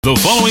The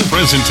following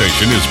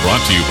presentation is brought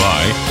to you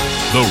by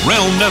The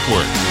Realm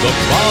Network. The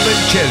Bob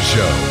and Chez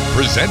Show,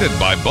 presented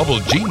by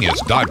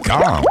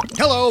BubbleGenius.com.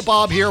 Hello,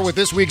 Bob here with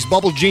this week's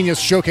Bubble Genius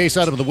Showcase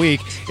Item of the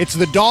Week. It's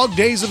the dog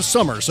days of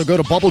summer, so go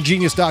to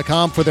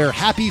BubbleGenius.com for their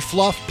Happy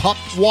Fluff Pup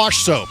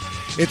Wash Soap.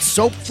 It's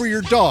soap for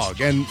your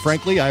dog, and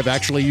frankly, I've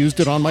actually used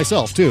it on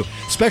myself, too.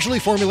 Specially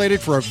formulated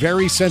for a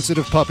very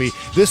sensitive puppy,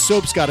 this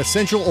soap's got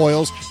essential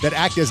oils that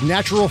act as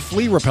natural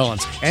flea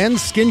repellents and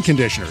skin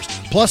conditioners,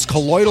 plus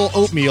colloidal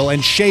oatmeal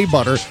and shea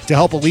butter to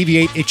help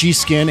alleviate itchy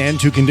skin and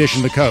to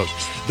condition the coat.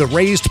 The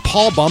raised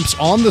paw bumps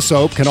on the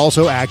soap can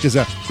also act as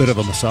a bit of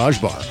a massage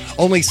bar.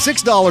 Only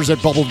 $6 at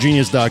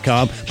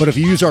BubbleGenius.com, but if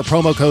you use our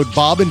promo code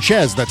Bob and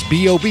Chez, that's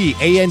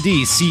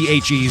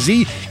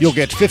BOBANDCHEZ, you'll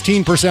get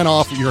 15%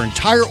 off your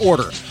entire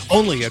order,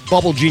 only at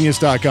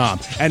BubbleGenius.com.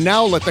 And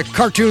now let the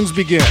cartoons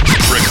begin.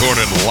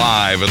 Recorded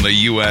live in the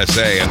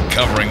USA and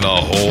covering the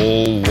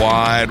whole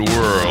wide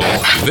world,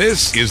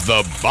 this is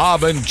the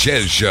Bob and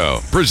Chez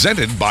Show,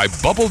 presented by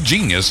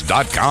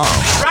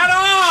BubbleGenius.com. Right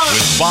on!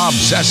 With Bob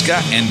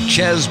Cesca and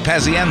Chez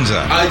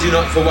Pazienza. I do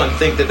not for one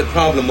think that the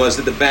problem was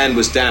that the band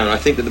was down. I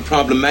think that the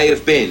problem may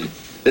have been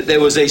that there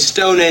was a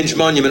Stonehenge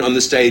monument on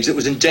the stage that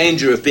was in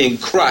danger of being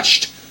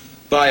crushed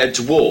by a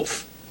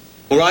dwarf.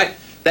 All right?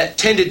 That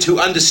tended to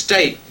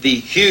understate the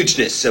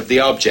hugeness of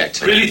the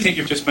object. I really think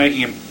you're just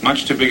making a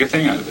much too big a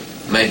thing out of it.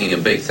 Making a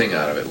big thing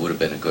out of it would have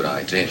been a good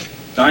idea.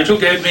 Nigel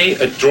gave me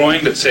a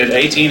drawing that said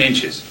 18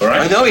 inches, all right?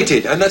 I know he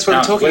did, and that's what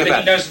I'm talking whether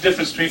about. He knows the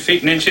difference between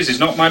feet and inches is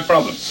not my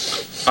problem.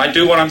 I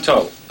do what I'm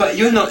told. But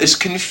you're not as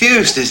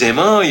confused as him,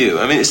 are you?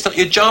 I mean, it's not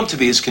your job to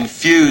be as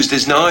confused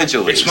as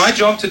Nigel is. It's my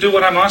job to do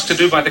what I'm asked to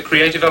do by the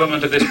creative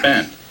element of this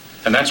band.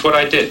 And that's what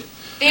I did.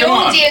 The Come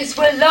audience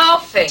were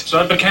laughing. So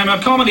it became a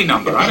comedy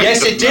number.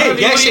 Yes, it did.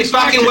 Yes, it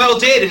fucking well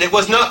did. And it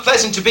was not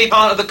pleasant to be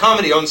part of the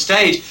comedy on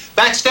stage.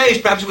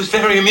 Backstage, perhaps it was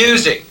very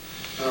amusing.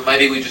 Well,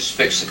 maybe we just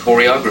fix the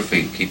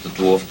choreography and keep the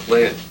dwarf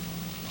clear.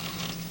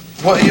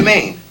 What do you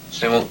mean?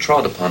 So they won't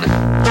trod upon it.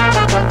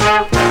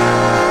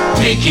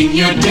 Making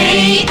your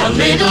day a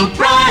little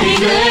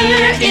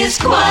brighter is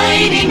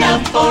quite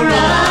enough for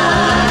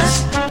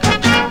us.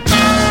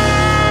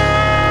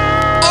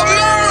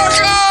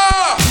 America!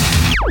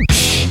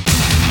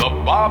 The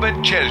Bob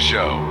and Chez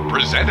Show,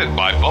 presented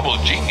by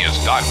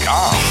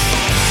BubbleGenius.com.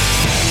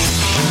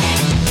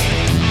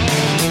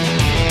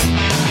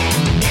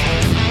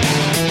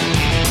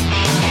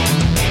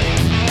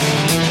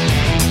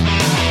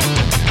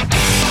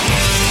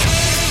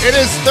 It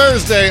is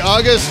Thursday,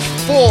 August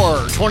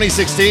 4,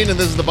 2016, and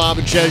this is the Bob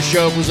and Chez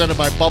Show presented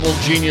by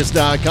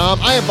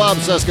BubbleGenius.com. I am Bob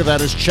Cesca,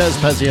 that is Chez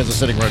Pazienza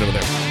sitting right over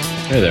there.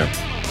 Hey there.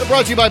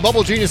 Brought to you by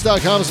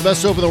BubbleGenius.com. It's the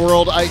best soap in the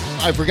world. I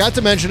forgot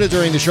to mention it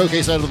during the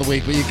showcase item of the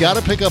week, but you got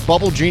to pick up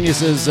Bubble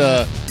Genius's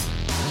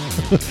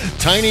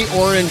tiny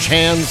orange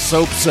hand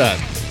soap set.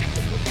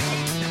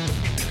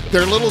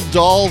 They're little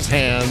doll's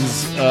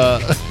hands.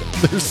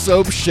 They're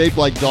soap shaped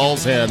like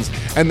doll's hands,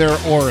 and they're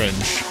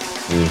orange.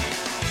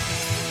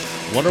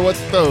 Wonder what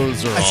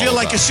those are. I feel all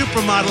like about. a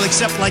supermodel,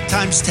 except like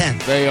times 10.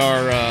 They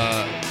are,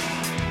 I'm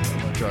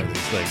going to try these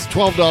things.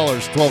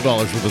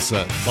 $12 for the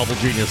set.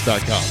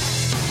 BubbleGenius.com.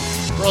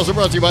 We're also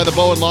brought to you by the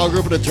Bowen Law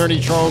Group and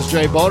attorney Charles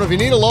J. Bowen. If you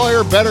need a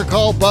lawyer, better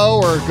call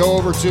Bo or go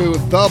over to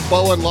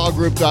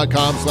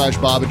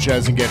thebowenlawgroup.com/Bob and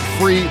Chez and get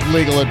free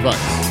legal advice.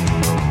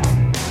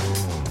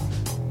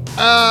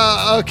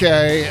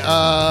 Okay.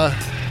 I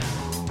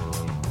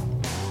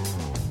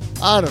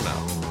don't know.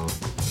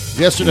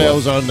 Yesterday I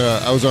was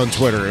on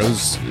Twitter. It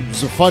was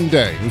a fun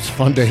day. It was a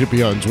fun day to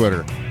be on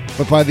Twitter.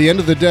 But by the end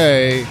of the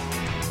day,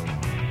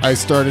 I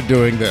started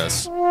doing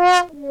this.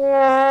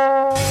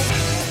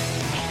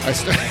 I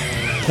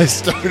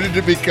started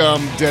to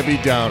become Debbie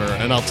Downer,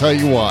 and I'll tell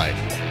you why.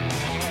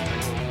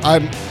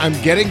 I'm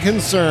getting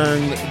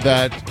concerned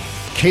that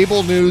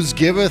cable news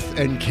giveth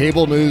and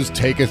cable news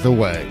taketh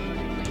away.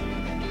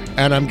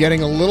 And I'm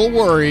getting a little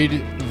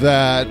worried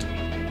that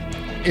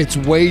it's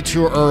way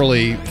too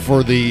early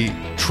for the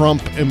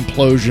Trump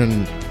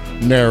implosion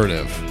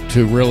narrative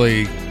to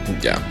really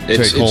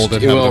take hold.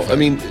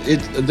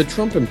 The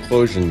Trump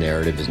implosion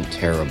narrative isn't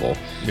terrible.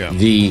 Yeah.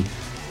 The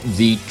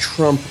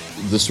Trump,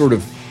 the sort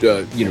of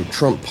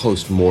Trump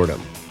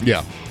post-mortem.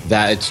 Yeah.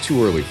 That it's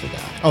too early for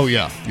that. Oh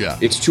yeah.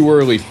 It's too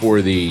early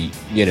for the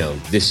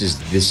this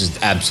is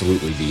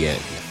absolutely the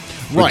end.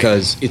 Right.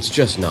 Because it's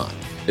just not.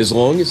 As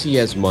long as he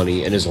has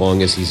money and as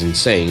long as he's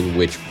insane,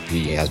 which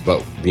he has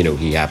both,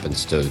 he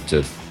happens to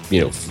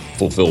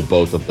fulfill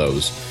both of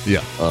those.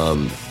 Yeah.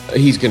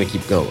 He's going to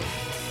keep going.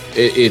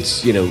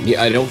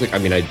 I don't think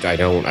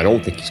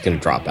he's going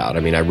to drop out. I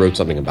mean, I wrote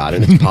something about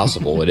it. It's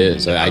possible it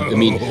is.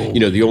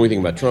 The only thing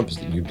about Trump is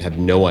that you have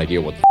no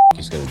idea what the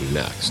he's going to do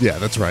next. Yeah,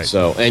 that's right.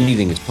 So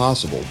anything is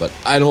possible, but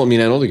I don't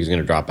think he's going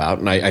to drop out.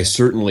 And I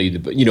certainly,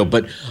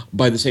 but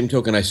by the same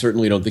token, I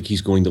certainly don't think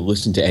he's going to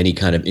listen to any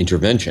kind of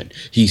intervention.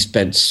 He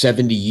spent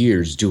 70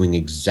 years doing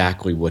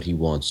exactly what he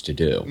wants to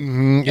do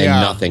and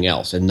nothing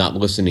else, and not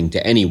listening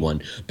to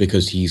anyone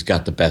because he's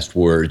got the best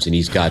words and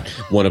he's got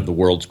one of the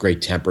world's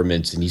great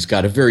temperaments and he's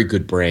got a very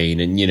good brain.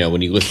 And,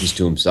 when he listens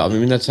to himself, I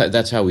mean,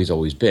 that's how he's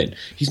always been.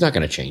 He's not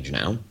going to change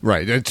now.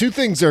 Right. And two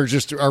things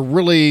are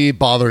really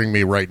bothering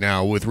me right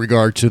now with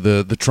regard to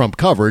the Trump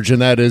coverage,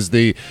 and that is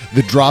the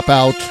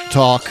dropout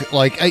talk.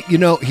 Like,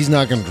 he's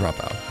not going to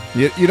drop out.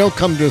 You don't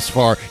come this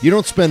far. You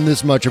don't spend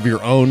this much of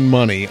your own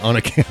money on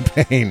a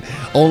campaign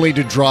only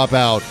to drop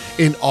out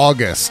in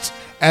August.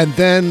 And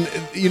then,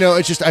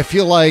 it's just, I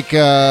feel like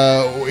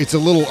it's a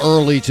little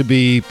early to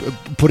be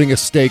putting a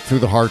stake through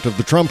the heart of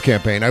the Trump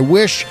campaign. I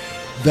wish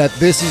that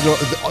this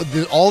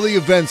is all the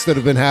events that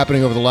have been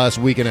happening over the last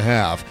week and a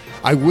half.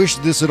 I wish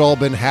this had all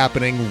been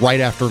happening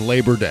right after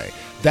Labor Day.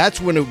 That's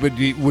when it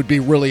would be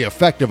really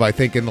effective, I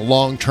think, in the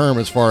long term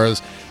as far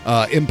as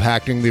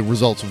impacting the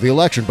results of the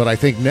election. But I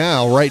think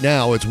right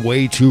now, it's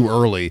way too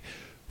early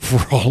for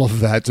all of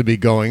that to be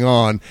going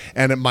on.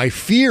 And my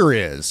fear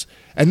is,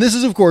 and this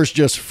is, of course,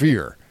 just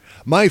fear.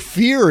 My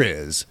fear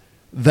is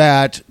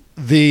that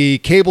the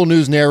cable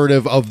news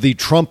narrative of the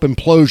Trump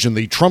implosion,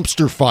 the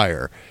Trumpster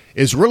fire,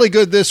 is really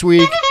good this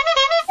week.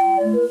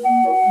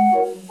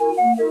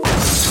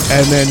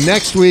 And then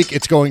next week,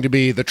 it's going to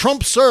be the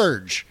Trump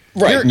surge.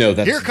 Right.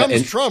 Here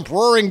comes Trump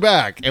roaring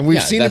back. And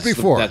we've seen it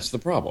before. That's the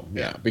problem.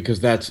 Yeah. Because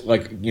that's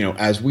like,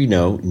 as we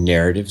know,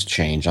 narratives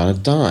change on a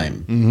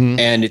dime. Mm-hmm.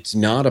 And it's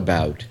not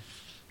about,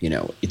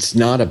 it's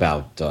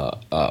about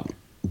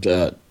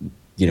the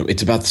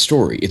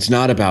story. It's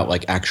not about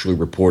like actually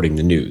reporting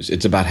the news.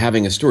 It's about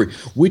having a story,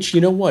 which,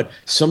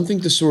 something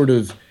to sort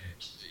of,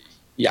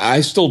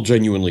 I still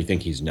genuinely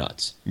think he's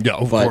nuts. Yeah,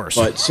 of course.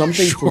 But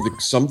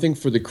something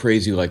for the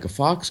crazy like a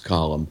Fox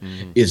column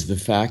is the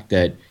fact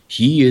that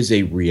he is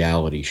a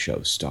reality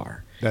show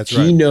star. That's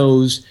right. He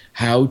knows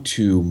how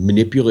to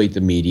manipulate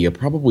the media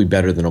probably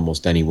better than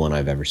almost anyone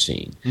I've ever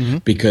seen,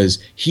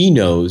 because he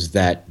knows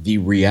that the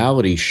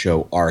reality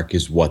show arc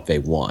is what they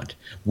want,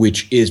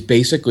 which is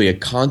basically a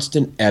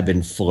constant ebb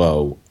and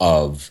flow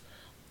of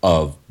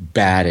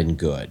bad and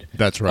good.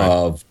 That's right.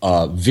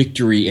 Of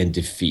victory and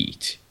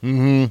defeat.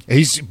 Mm-hmm.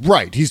 He's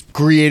right. He's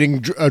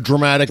creating a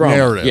dramatic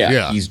narrative.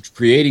 Yeah, he's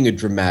creating a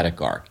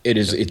dramatic arc.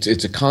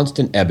 It's a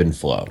constant ebb and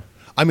flow.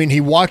 I mean,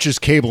 he watches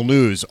cable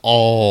news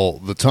all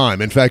the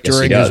time. In fact, Yes,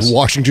 during his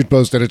Washington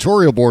Post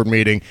editorial board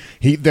meeting,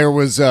 there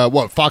was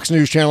Fox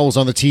News Channel was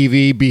on the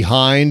TV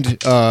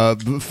behind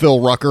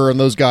Phil Rucker and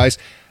those guys,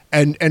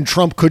 and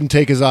Trump couldn't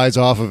take his eyes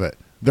off of it.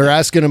 They're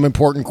asking him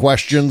important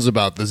questions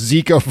about the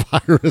Zika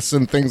virus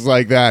and things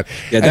like that.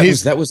 Yeah,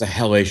 that was a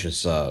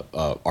hellacious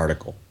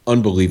article.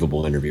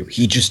 Unbelievable interview.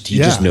 He just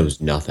knows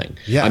nothing.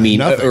 Yeah, I mean,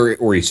 nothing.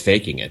 or he's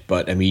faking it.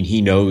 But I mean,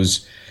 he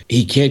knows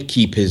he can't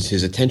keep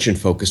his attention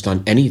focused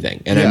on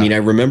anything. And I mean, I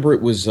remember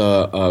it was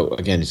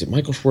again, is it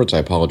Michael Schwartz? I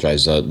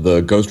apologize.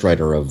 The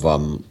ghostwriter of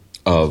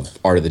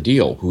Art of the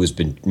Deal, who has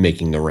been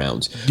making the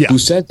rounds. Yeah. Who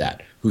said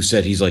that? Who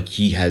said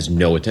he has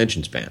no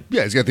attention span?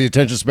 Yeah, he's got the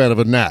attention span of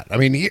a gnat. I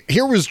mean,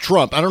 here was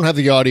Trump. I don't have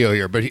the audio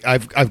here, but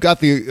I've got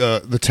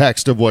the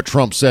text of what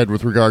Trump said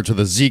with regard to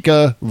the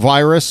Zika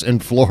virus in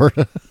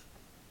Florida.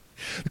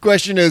 The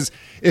question is,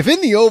 if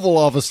in the Oval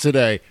Office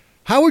today,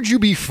 how would you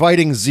be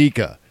fighting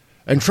Zika?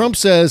 And Trump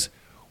says,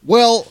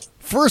 well,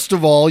 first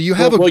of all, you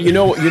have Well, you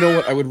know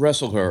what? I would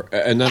wrestle her,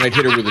 and then I'd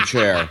hit her with a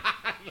chair,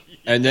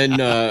 and then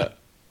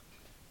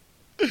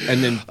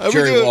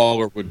Jerry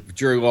Lawler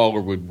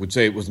would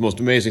say it was the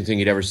most amazing thing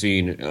he'd ever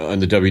seen on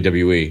the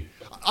WWE.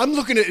 I'm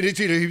looking at it.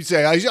 He'd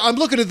say, I'm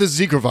looking at the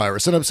Zika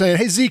virus, and I'm saying,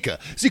 hey, Zika,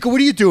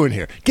 what are you doing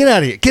here? Get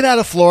out of here. Get out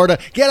of Florida.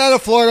 Get out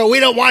of Florida. We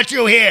don't want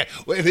you here.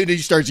 And then he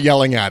starts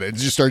yelling at it. And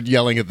just starts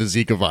yelling at the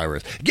Zika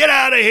virus. Get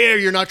out of here.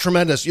 You're not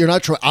tremendous. You're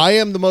not. I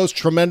am the most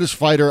tremendous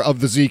fighter of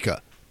the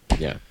Zika.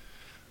 Yeah.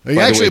 He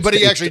actually did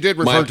refer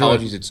to it. My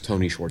apologies, it's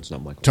Tony Schwartz,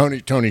 not Michael.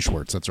 Tony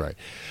Schwartz, that's right.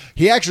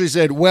 He actually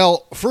said,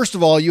 well, first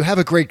of all, you have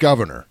a great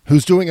governor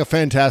who's doing a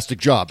fantastic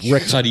job.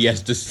 Rick, God, he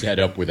has to set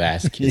up with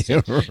ass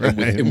kissing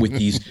and with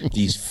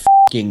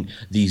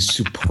these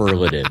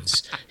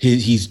superlatives.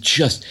 He's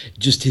just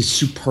his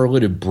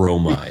superlative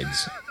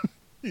bromides.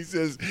 He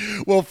says,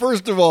 well,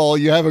 first of all,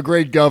 you have a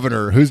great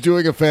governor who's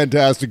doing a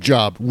fantastic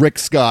job, Rick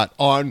Scott,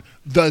 on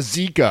the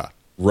Zika.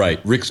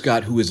 Right. Rick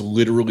Scott, who is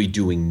literally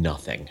doing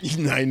nothing.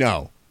 I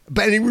know.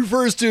 But he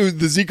refers to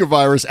the Zika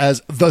virus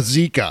as the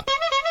Zika.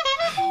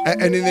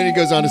 And then he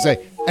goes on to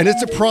say, and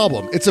it's a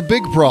problem. It's a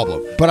big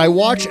problem. But I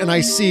watch and I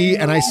see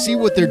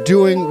what they're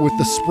doing with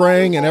the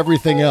spraying and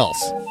everything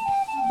else.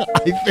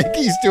 I think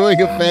he's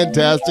doing a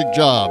fantastic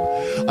job.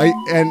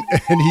 And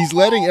he's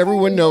letting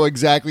everyone know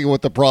exactly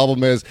what the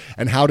problem is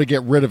and how to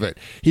get rid of it.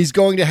 He's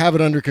going to have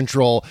it under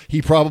control.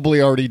 He probably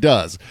already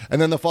does.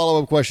 And then the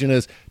follow-up question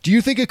is, do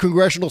you think a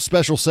congressional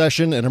special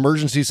session, an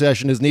emergency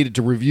session, is needed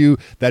to review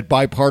that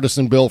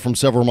bipartisan bill from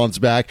several months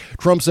back?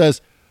 Trump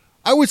says,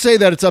 I would say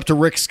that it's up to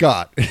Rick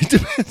Scott. It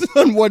depends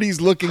on what he's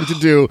looking to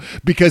do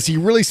because he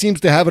really seems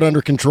to have it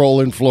under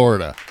control in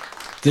Florida.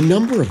 The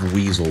number of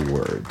weasel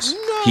words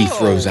he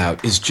throws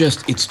out is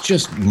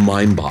just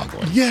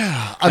mind-boggling.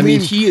 Yeah. I mean,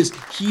 he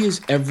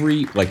is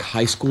every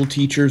high school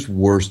teacher's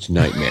worst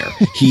nightmare.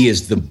 He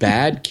is the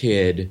bad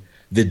kid,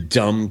 the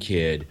dumb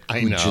kid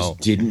who just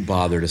didn't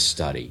bother to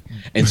study.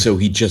 And so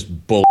he just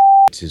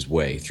his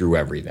way through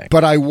everything.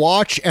 But I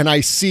watch and I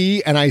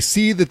see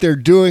that they're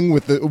doing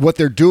what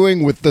they're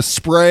doing with the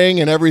spraying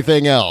and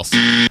everything else.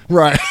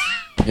 Right.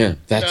 Yeah,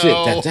 that's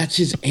it. That's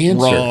his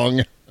answer.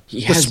 Wrong.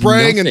 The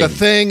spraying and the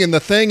thing and the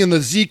thing and the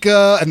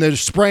Zika and they're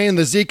spraying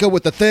the Zika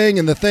with the thing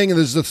and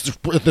there's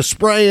the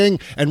spraying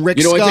and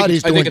Rick Scott,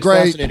 he's doing great.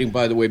 I think it's fascinating,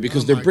 by the way,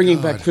 because they're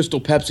bringing back Crystal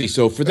Pepsi.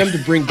 So for them to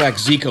bring back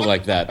Zika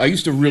like that, I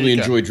used to really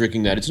enjoy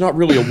drinking that. It's not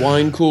really a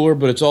wine cooler,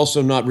 but it's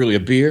also not really a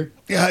beer.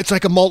 Yeah, it's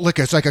like a malt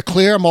liquor. It's like a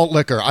clear malt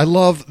liquor. I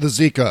love the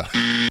Zika.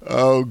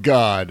 Oh,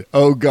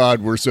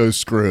 God, we're so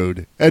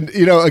screwed. And,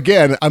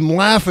 again, I'm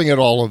laughing at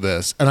all of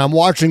this, and I'm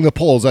watching the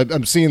polls.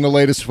 I'm seeing the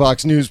latest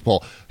Fox News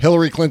poll.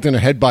 Hillary Clinton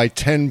ahead by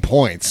 10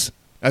 points.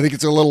 I think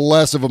it's a little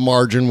less of a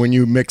margin when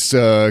you mix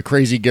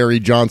crazy Gary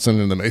Johnson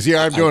in the mix.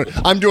 Yeah,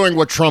 I'm doing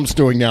what Trump's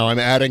doing now. I'm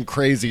adding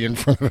crazy in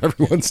front of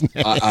everyone's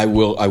name. I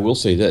will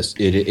say this: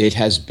 it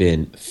has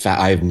been.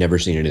 I've never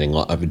seen anything.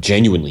 I've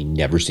genuinely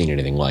never seen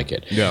anything like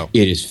it. No.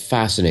 It is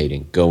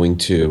fascinating going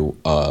to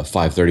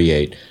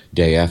 538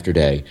 day after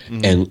day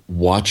and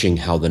watching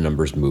how the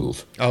numbers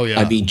move. Oh yeah.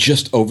 I mean,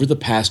 just over the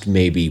past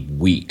maybe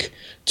week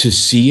to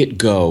see it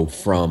go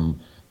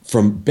from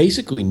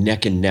basically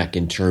neck and neck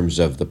in terms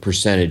of the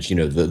percentage,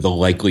 the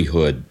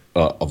likelihood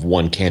of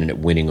one candidate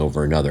winning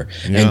over another,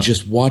 and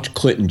just watch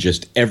Clinton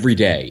just every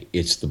day.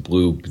 It's the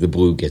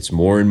blue gets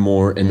more and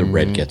more, and the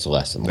red gets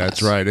less and less.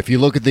 That's right. If you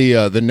look at the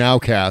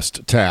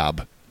Nowcast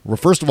tab, well,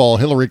 first of all,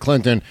 Hillary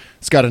Clinton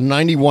has got a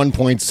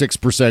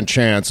 91.6%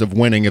 chance of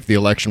winning if the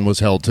election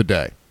was held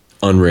today.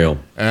 Unreal.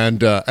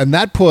 And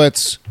that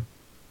puts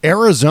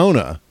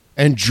Arizona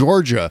and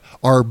Georgia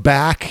are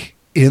back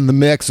in the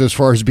mix as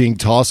far as being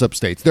toss-up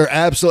states. They're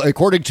absolutely,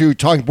 according to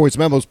Talking Points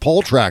Memo's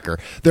poll tracker,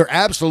 they're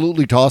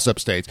absolutely toss-up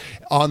states.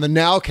 On the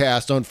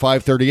Nowcast on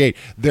 538,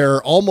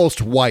 they're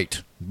almost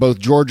white, both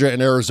Georgia and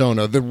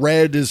Arizona. The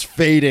red is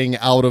fading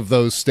out of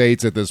those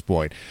states at this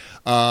point.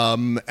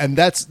 And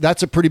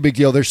that's a pretty big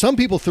deal. There's some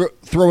people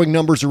throwing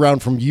numbers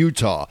around from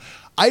Utah.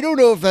 I don't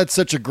know if that's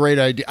such a great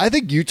idea. I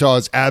think Utah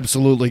is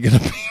absolutely going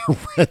to be a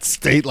red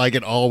state like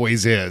it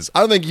always is.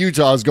 I don't think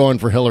Utah is going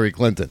for Hillary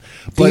Clinton.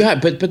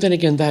 But then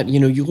again, that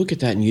you look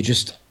at that and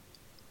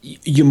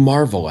you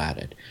marvel at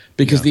it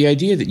because the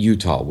idea that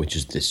Utah, which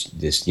is this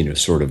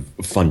sort of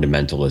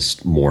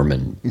fundamentalist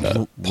Mormon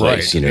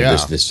place,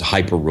 this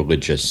hyper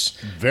religious,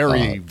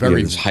 very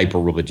this hyper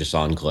religious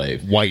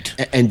enclave, white,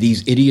 and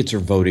these idiots are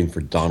voting for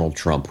Donald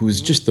Trump, who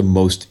is just the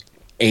most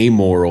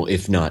amoral,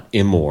 if not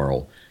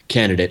immoral,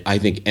 candidate I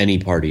think any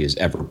party has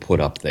ever put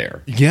up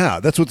there.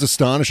 Yeah, that's what's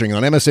astonishing.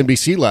 On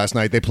MSNBC last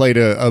night, they played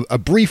a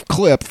brief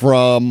clip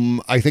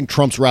from, I think,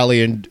 Trump's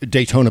rally in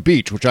Daytona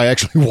Beach, which I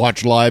actually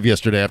watched live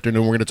yesterday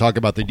afternoon. We're going to talk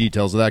about the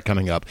details of that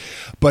coming up.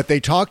 But they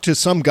talked to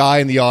some guy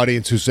in the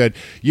audience who said,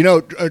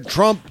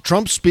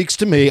 Trump speaks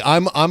to me.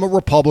 I'm a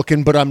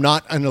Republican, but I'm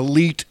not an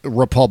elite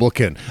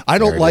Republican. I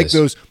don't like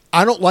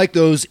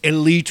those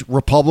elite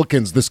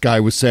Republicans, this guy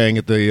was saying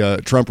at the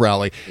Trump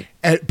rally.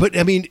 But,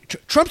 I mean,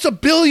 Trump's a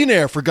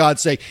billionaire, for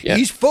God's sake. Yeah.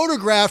 He's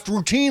photographed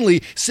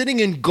routinely sitting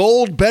in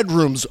gold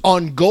bedrooms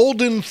on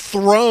golden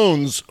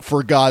thrones,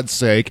 for God's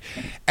sake.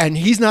 And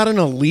he's not an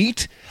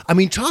elite? I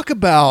mean, talk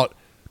about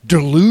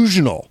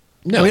delusional.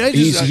 No,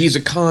 he's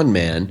a con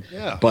man,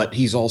 but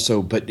he's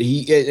also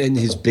and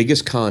his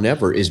biggest con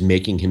ever is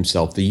making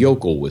himself the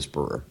Yokel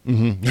Whisperer.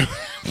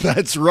 Mm-hmm.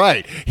 That's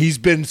right. He's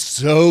been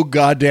so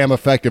goddamn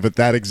effective at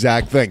that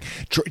exact thing,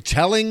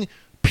 telling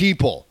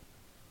people,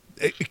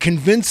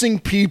 convincing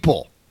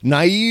people,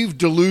 naive,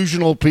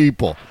 delusional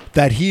people,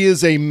 that he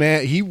is a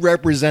man. He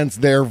represents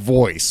their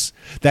voice.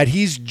 That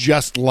he's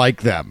just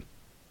like them.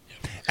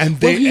 And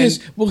he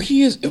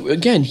is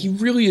again. He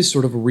really is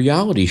sort of a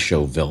reality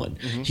show villain.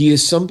 Mm-hmm. He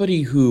is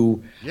somebody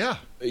who,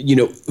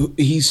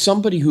 he's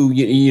somebody who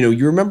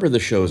you remember the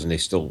shows, and they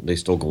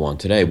still go on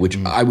today. Which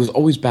I was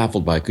always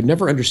baffled by. I could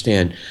never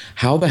understand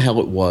how the hell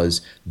it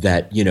was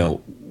that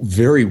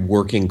very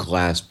working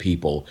class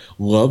people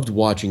loved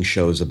watching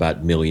shows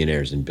about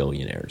millionaires and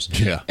billionaires,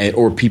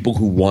 or people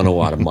who won a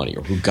lot of money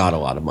or who got a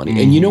lot of money.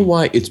 And you know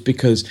why? It's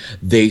because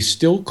they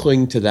still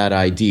cling to that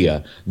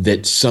idea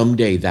that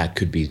someday that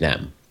could be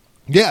them.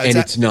 Yeah, and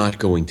it's not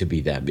going to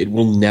be them. It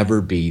will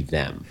never be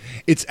them.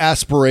 It's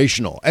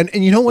aspirational. And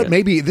you know what?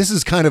 Maybe this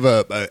is kind of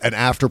an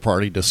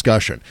after-party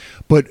discussion,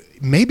 but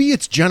maybe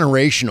it's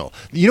generational.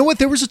 You know what?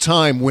 There was a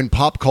time when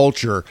pop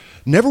culture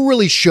never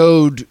really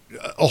showed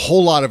a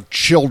whole lot of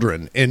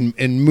children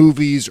in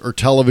movies or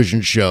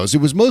television shows.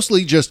 It was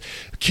mostly just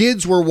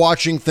kids were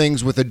watching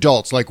things with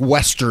adults, like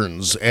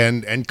westerns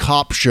and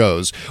cop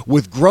shows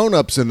with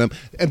grown-ups in them.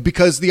 And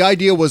because the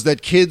idea was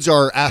that kids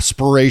are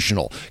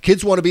aspirational.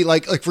 Kids want to be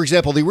like for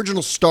example, the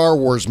original Star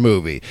Wars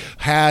movie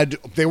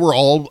they were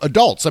all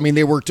adults. I mean,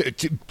 they were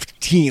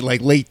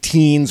like late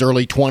teens,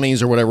 early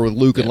 20s or whatever with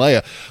Luke and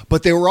Leia,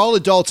 but they were all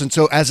adults. And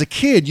so as a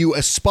kid, you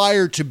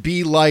aspire to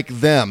be like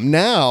them.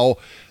 Now,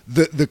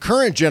 the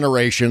current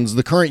generations,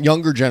 the current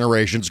younger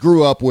generations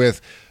grew up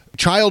with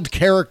child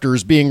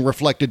characters being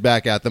reflected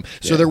back at them.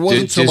 So there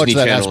wasn't so much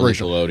that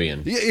aspiration.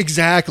 Nickelodeon. Yeah,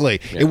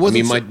 exactly. Yeah. It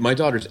wasn't. I mean, my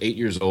daughter's 8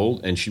 years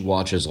old, and she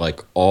watches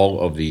like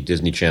all of the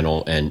Disney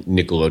Channel and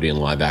Nickelodeon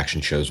live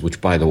action shows. Which,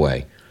 by the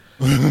way,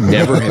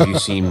 never have you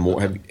seen more.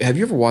 Have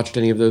you ever watched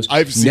any of those?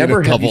 I've seen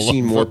never a couple. Have you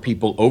seen more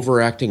people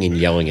overacting and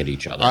yelling at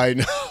each other? I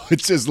know.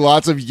 It's just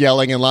lots of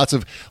yelling and lots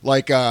of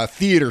like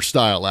theater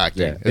style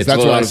acting. Yeah, it's that's a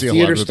what lot I of see.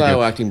 theater a lot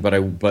style acting.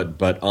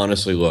 But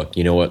honestly, look,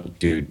 you know what,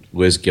 dude?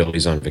 Liz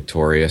Gillies on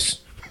Victorious.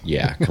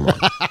 Yeah, come on.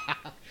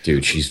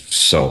 Dude, she's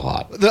so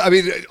hot. I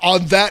mean,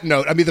 on that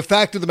note, I mean, the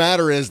fact of the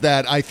matter is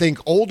that I think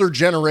older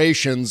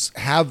generations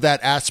have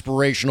that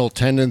aspirational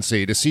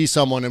tendency to see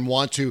someone and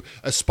want to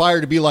aspire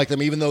to be like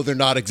them, even though they're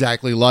not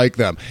exactly like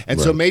them.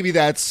 And so maybe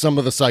that's some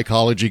of the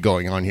psychology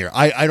going on here.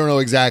 I don't know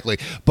exactly.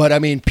 But, I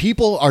mean,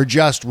 people are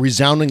just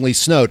resoundingly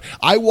snowed.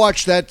 I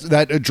watched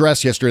that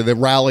address yesterday, the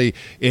rally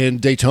in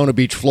Daytona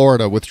Beach,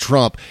 Florida with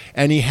Trump,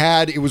 and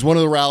it was one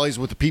of the rallies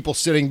with the people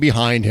sitting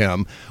behind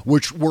him,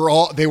 which were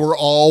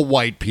all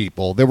white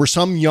people. There were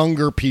some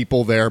younger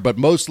people there, but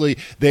mostly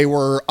they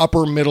were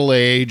upper middle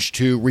aged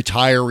to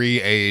retiree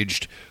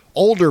aged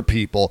older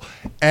people,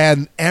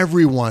 and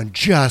everyone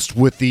just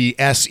with the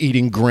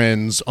S-eating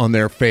grins on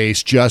their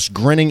face, just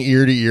grinning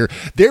ear to ear.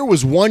 There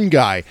was one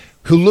guy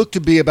who looked to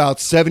be about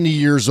 70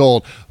 years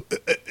old,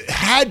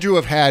 had to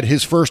have had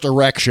his first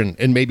erection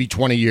in maybe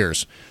 20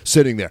 years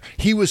sitting there.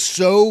 He was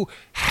so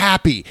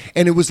happy,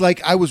 and it was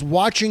like I was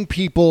watching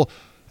people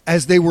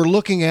as they were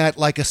looking at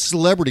like a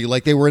celebrity,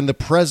 like they were in the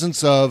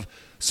presence of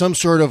some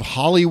sort of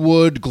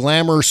Hollywood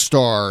glamour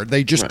star.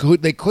 They just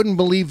they couldn't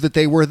believe that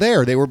they were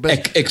there. They were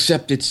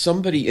except it's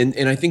somebody,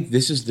 and I think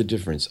this is the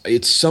difference.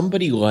 It's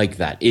somebody like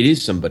that. It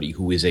is somebody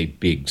who is a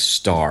big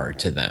star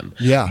to them.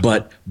 Yeah.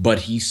 But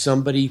he's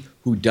somebody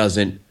who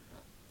doesn't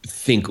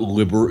think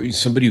liberal,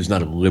 somebody who's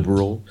not a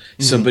liberal,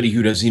 somebody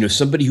who does,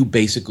 somebody who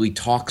basically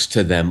talks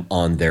to them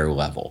on their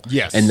level.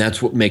 Yes. And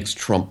that's what makes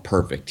Trump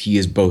perfect. He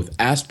is both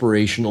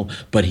aspirational,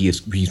 but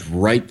he's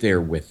right there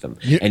with them.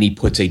 Yeah. And he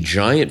puts a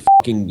giant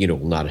fucking,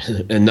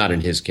 not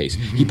in his case,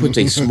 he puts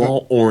a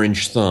small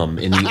orange thumb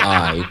in the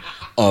eye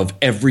of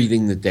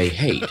everything that they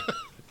hate.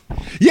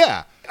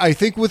 Yeah. I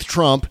think with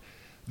Trump,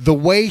 the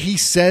way he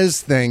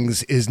says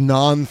things is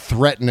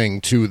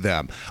non-threatening to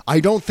them. I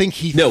don't think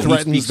he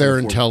threatens their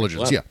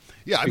intelligence.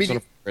 Yeah. I mean,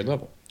 on a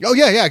level. Oh,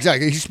 yeah,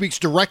 exactly. He speaks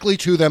directly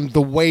to them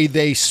the way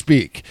they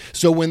speak.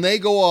 So when they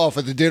go off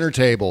at the dinner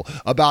table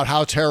about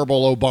how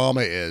terrible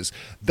Obama is,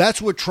 that's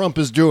what Trump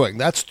is doing.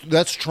 That's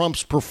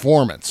Trump's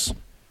performance.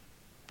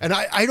 And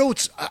I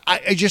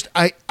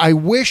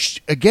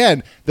wish,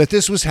 again, that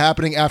this was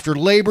happening after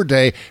Labor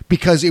Day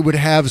because it would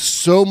have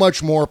so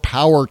much more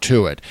power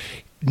to it.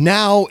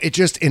 Now,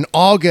 in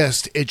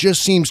August, it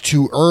just seems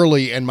too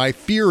early, and my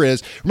fear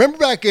is, remember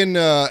back in,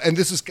 and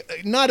this is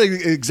not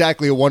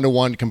exactly a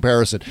one-to-one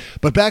comparison,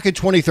 but back in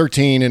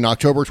 2013, in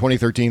October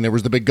 2013, there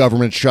was the big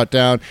government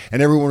shutdown,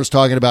 and everyone was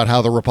talking about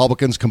how the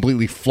Republicans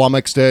completely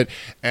flummoxed it,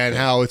 and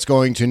how it's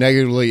going to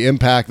negatively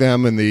impact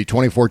them in the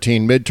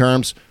 2014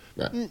 midterms.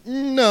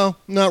 No,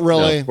 not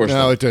really. No, of course no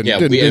not. It didn't. Yeah,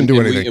 didn't do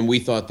anything. And we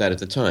thought that at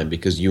the time,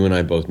 because you and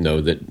I both know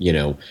that,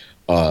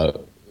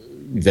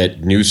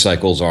 that news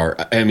cycles are,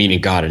 in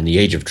the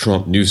age of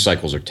Trump, news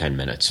cycles are 10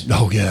 minutes.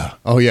 Oh, yeah.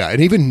 And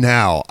even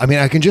now,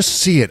 I can just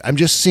see it. I'm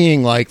just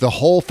seeing, like, the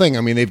whole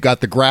thing. They've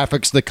got the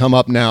graphics that come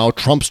up now,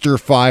 Trumpster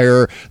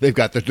fire. They've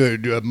got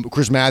the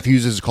Chris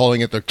Matthews is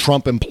calling it the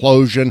Trump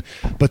implosion.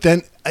 But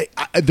then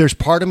there's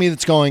part of me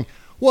that's going,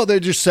 well, they're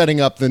just setting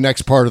up the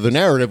next part of the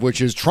narrative, which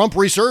is Trump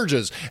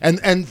resurges.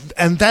 And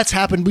that's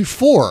happened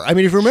before. If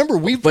you remember,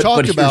 we've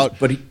talked about...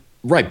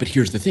 Right, but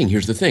here's the thing. He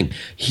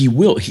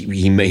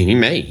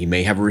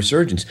may have a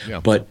resurgence,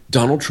 but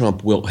Donald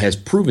Trump has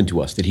proven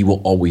to us that he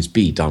will always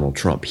be Donald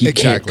Trump. He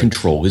can't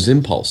control his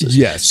impulses.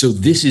 Yes. So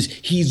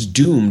he's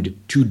doomed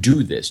to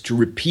do this, to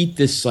repeat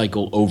this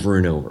cycle over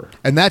and over.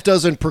 And that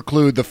doesn't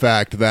preclude the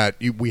fact that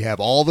we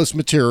have all this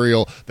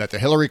material, that the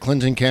Hillary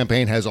Clinton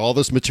campaign has all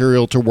this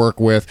material to work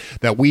with,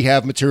 that we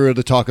have material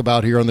to talk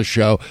about here on the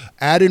show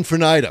ad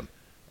infinitum.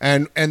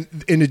 And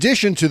in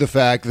addition to the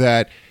fact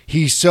that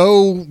he's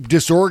so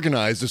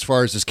disorganized as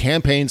far as his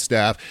campaign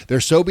staff, they're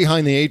so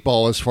behind the eight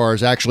ball as far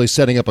as actually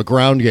setting up a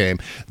ground game,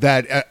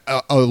 that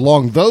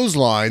along those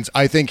lines,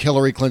 I think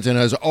Hillary Clinton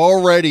has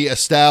already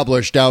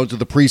established down to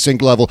the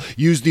precinct level,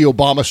 used the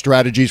Obama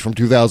strategies from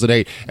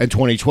 2008 and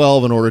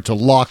 2012 in order to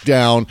lock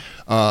down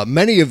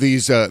many of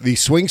these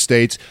swing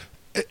states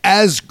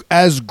as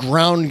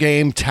ground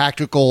game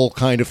tactical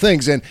kind of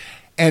things.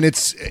 And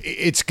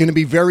it's going to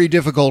be very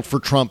difficult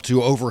for Trump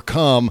to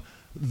overcome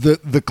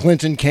the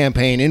Clinton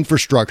campaign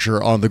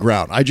infrastructure on the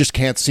ground. I just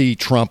can't see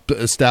Trump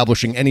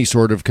establishing any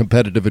sort of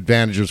competitive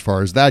advantage as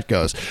far as that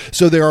goes.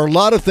 So there are a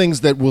lot of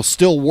things that will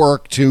still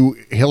work to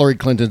Hillary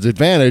Clinton's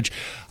advantage.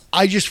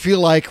 I just feel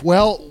like,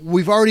 well,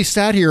 we've already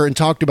sat here and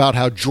talked about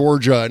how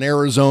Georgia and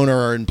Arizona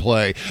are in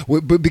play.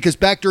 Because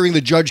back during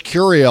the Judge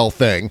Curiel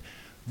thing,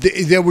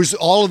 there was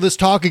all of this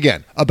talk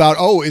again about,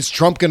 is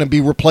Trump going to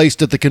be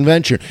replaced at the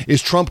convention?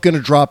 Is Trump going to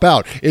drop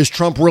out? Is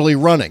Trump really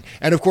running?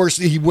 And of course,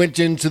 he went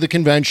into the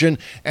convention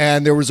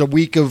and there was a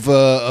week of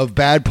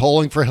bad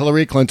polling for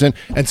Hillary Clinton,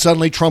 and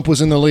suddenly Trump was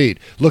in the lead.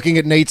 Looking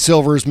at Nate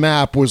Silver's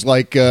map was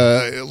like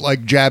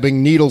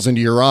jabbing needles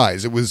into your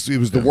eyes. It was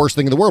the worst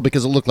thing in the world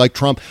because it looked like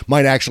Trump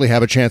might actually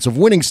have a chance of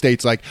winning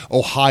states like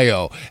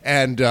Ohio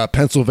and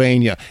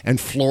Pennsylvania and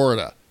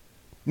Florida.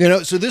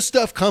 So this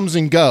stuff comes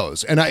and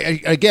goes. And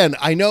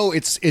I know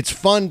it's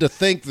fun to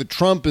think that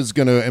Trump is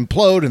going to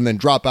implode and then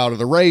drop out of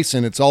the race.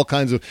 And it's all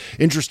kinds of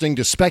interesting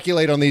to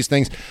speculate on these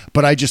things.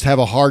 But I just have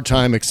a hard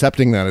time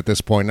accepting that at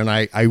this point. And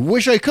I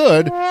wish I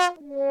could.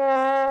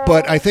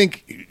 But I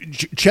think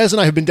Chez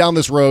and I have been down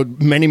this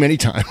road many, many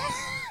times.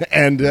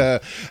 And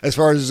as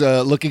far as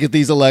looking at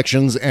these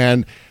elections,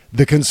 and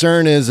the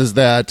concern is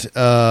that,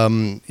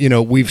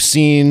 we've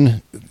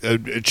seen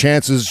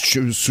chances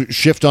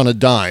shift on a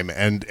dime,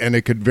 and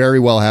it could very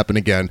well happen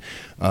again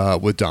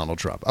with Donald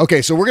Trump.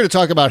 Okay, so we're going to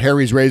talk about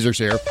Harry's Razors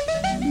here.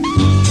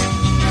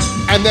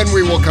 And then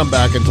we will come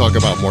back and talk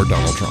about more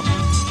Donald Trump.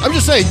 I'm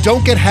just saying,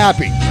 don't get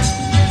happy.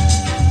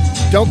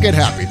 Don't get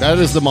happy. That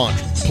is the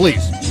mantra.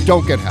 Please,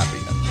 don't get happy.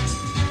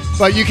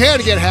 But you can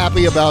get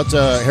happy about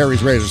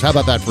Harry's Razors. How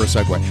about that for a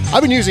segue?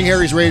 I've been using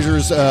Harry's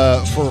Razors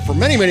for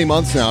many, many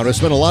months now, and I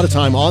spent a lot of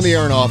time on the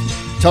air and off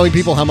telling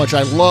people how much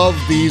I love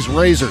these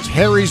razors,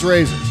 Harry's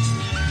Razors.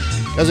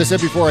 As I said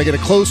before, I get a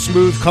close,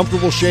 smooth,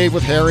 comfortable shave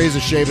with Harry's, a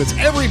shave that's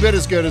every bit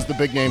as good as the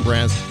big name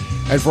brands,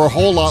 and for a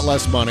whole lot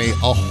less money,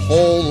 a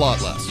whole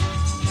lot less.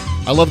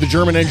 I love the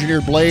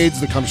German-engineered blades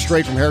that come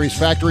straight from Harry's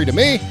factory to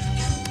me.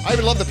 I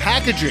even love the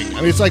packaging.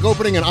 I mean, it's like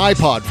opening an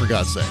iPod, for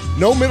God's sake.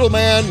 No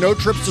middleman, no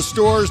trips to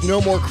stores,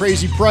 no more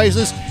crazy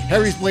prices.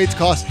 Harry's blades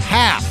cost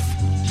half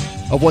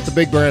of what the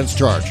big brands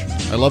charge.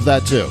 I love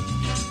that, too.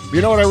 But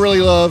you know what I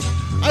really love?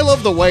 I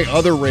love the way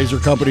other razor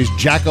companies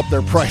jack up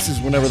their prices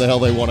whenever the hell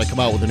they want to come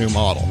out with a new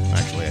model.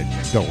 Actually,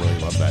 I don't really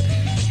love that.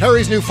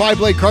 Harry's new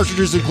 5-blade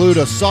cartridges include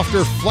a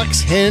softer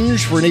flex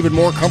hinge for an even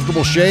more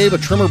comfortable shave, a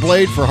trimmer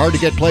blade for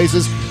hard-to-get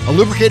places, a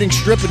lubricating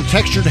strip and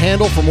textured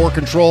handle for more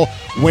control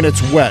when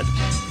it's wet.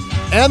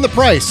 And the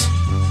price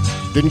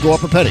didn't go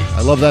up a penny.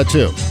 I love that,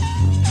 too.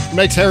 It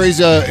makes Harry's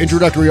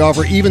introductory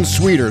offer even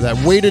sweeter. That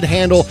weighted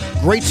handle,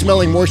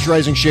 great-smelling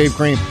moisturizing shave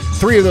cream,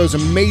 3 of those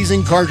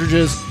amazing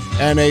cartridges,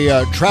 and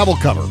a travel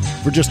cover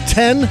for just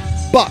 $10.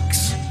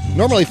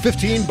 Normally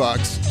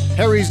 $15.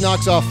 Harry's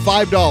knocks off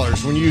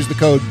 $5 when you use the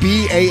code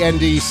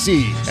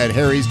BANDC at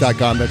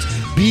harrys.com. That's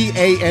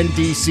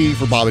BANDC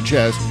for Bob and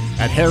Chez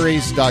at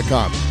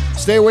harrys.com.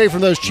 Stay away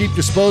from those cheap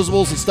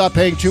disposables and stop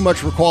paying too much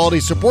for quality.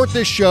 Support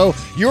this show,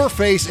 your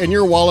face, and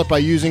your wallet by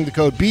using the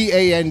code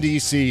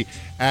BANDC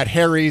at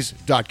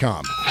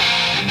harrys.com.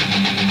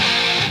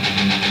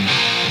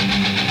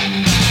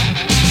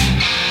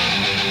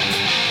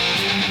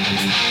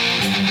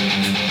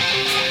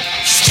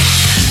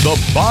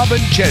 The Bob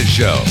and Chez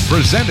Show,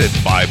 presented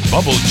by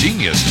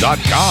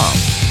BubbleGenius.com.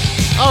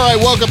 All right,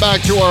 welcome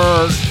back to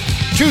our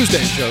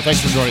Tuesday show. Thanks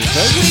for joining us.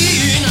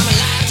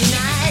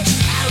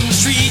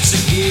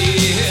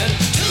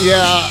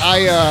 Yeah,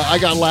 I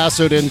got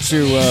lassoed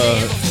into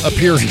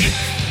appearing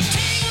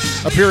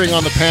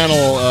on the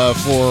panel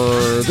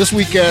for this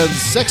weekend's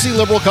Sexy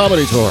Liberal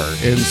Comedy Tour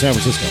in San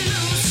Francisco.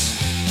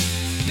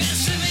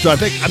 So I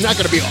think I'm not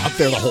going to be up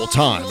there the whole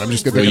time. I'm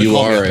just going to. Well, you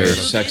are a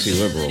sexy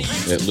liberal,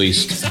 at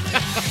least.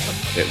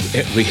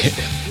 At least.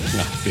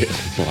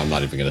 Well, I'm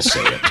not even going to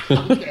say it.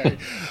 Okay.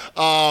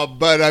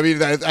 But I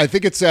mean, I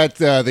think it's at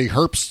the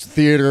Herbst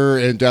Theater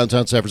in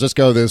downtown San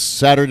Francisco this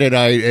Saturday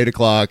night, 8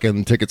 o'clock,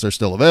 and tickets are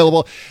still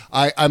available.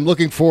 I'm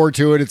looking forward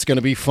to it. It's going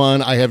to be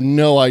fun. I have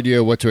no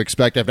idea what to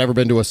expect. I've never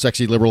been to a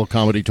Sexy Liberal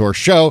Comedy Tour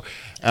show.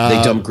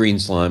 They dump green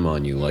slime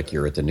on you like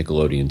you're at the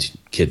Nickelodeon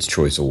Kids'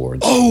 Choice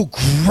Awards. Oh,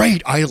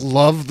 great. I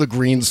love the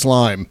green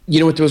slime. You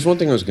know what? There was one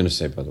thing I was going to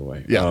say, by the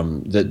way. Yeah.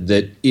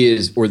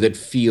 That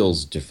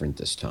feels different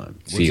this time.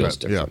 Feels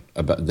different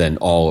than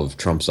all of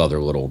Trump's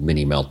other little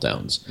mini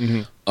meltdowns.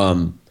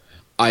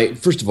 Mm-hmm.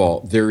 First of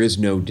all, there is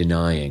no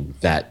denying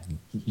that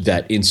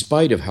in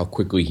spite of how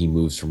quickly he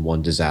moves from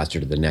one disaster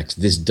to the next,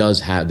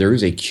 there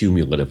is a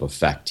cumulative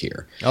effect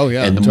here. Oh,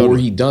 yeah. And the more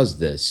he does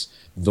this,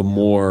 the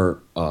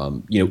more,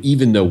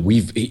 even though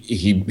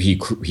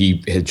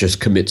he had just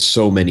commits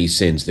so many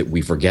sins that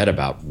we forget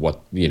about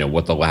what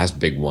the last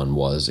big one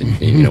was.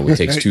 And, it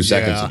takes 2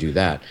 seconds to do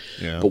that.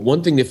 Yeah. But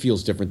one thing that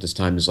feels different this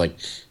time is like,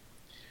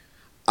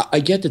 I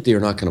get that they're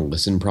not going to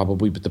listen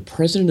probably, but the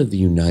president of the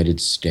United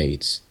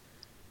States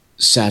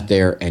sat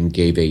there and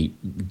gave a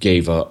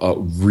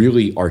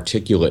really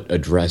articulate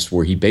address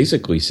where he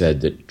basically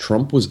said that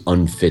Trump was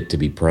unfit to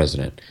be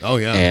president. Oh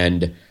yeah,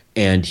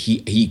 and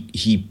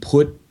he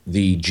put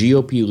the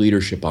GOP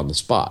leadership on the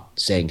spot,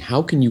 saying,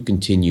 "How can you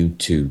continue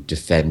to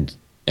defend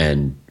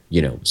and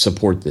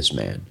support this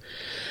man?"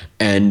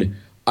 And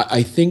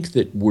I think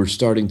that we're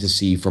starting to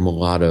see from a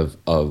lot of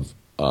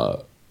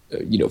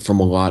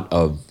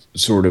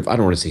sort of, I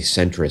don't want to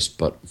say centrist,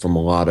 but from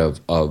a lot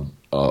of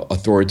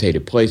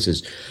authoritative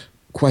places,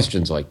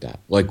 questions like that.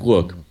 Like,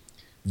 look,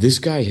 this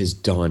guy has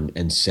done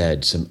and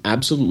said some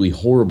absolutely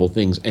horrible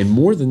things, and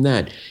more than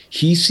that,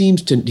 he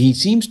seems to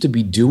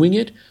be doing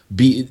it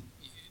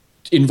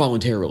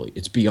involuntarily.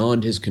 It's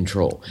beyond his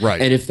control.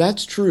 Right. And if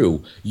that's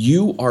true,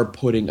 you are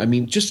putting, I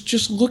mean,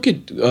 just look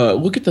at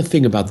the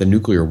thing about the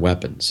nuclear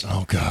weapons.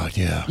 Oh God,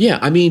 yeah. Yeah,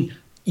 I mean,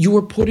 you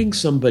are putting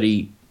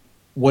somebody,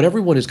 what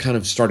everyone is kind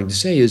of starting to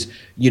say is,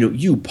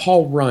 you,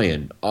 Paul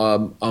Ryan,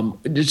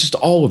 it's just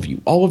all of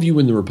you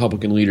in the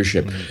Republican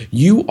leadership,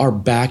 you are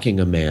backing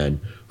a man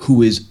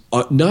who is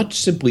not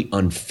simply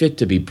unfit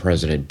to be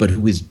president, but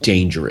who is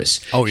dangerous.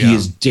 Oh, yeah. He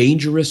is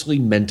dangerously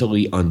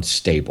mentally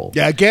unstable.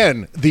 Yeah,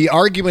 again, the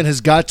argument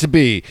has got to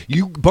be,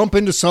 you bump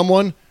into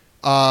someone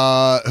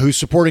who's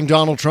supporting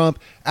Donald Trump,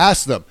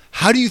 ask them,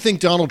 how do you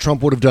think Donald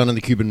Trump would have done in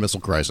the Cuban Missile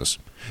Crisis?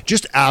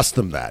 Just ask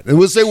them that. And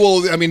we'll say,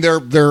 well, I mean,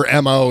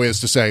 their MO is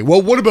to say,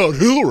 well, what about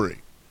Hillary?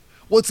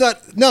 What's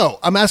that? No,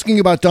 I'm asking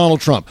about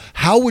Donald Trump.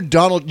 How would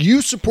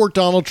you support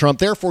Donald Trump,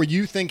 therefore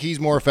you think he's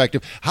more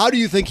effective. How do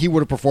you think he would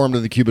have performed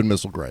in the Cuban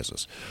Missile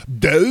Crisis?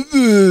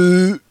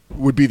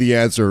 Would be the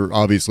answer,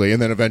 obviously,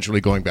 and then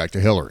eventually going back to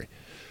Hillary.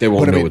 They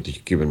won't know what the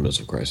Cuban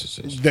Missile Crisis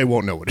is. They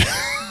won't know what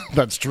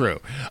that's true.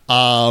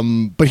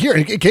 But here,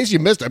 in case you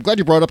missed it, I'm glad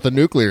you brought up the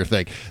nuclear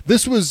thing.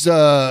 This was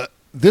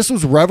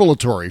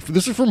revelatory.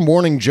 This is from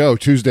Morning Joe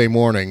Tuesday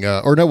morning,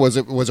 or no? Was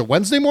it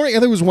Wednesday morning? I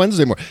think it was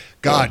Wednesday morning.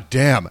 God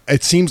damn!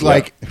 It seems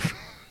like.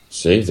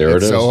 See, there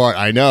it is. So hard.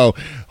 I know,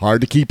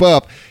 hard to keep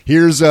up.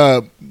 Here's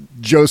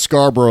Joe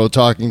Scarborough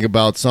talking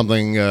about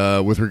something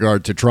with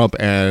regard to Trump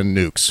and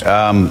nukes.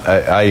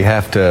 I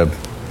have to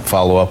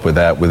follow up with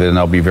that. And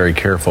I'll be very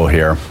careful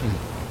here.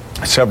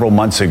 Several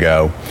months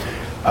ago.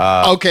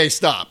 Okay,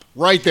 stop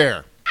right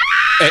there.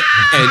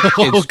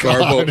 And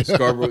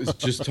Scarborough is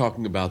just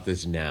talking about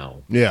this now.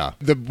 Yeah.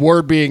 The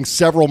word being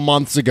several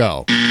months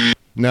ago.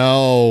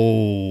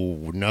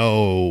 No.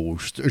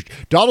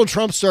 Donald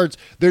Trump starts.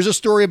 There's a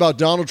story about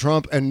Donald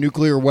Trump and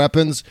nuclear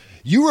weapons.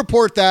 You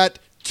report that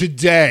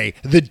today,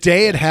 the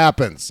day it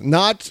happens,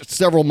 not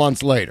several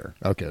months later.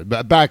 Okay,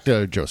 back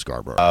to Joe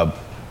Scarborough.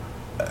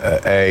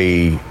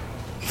 A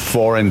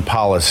foreign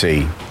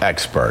policy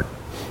expert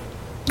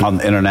on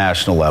the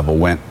international level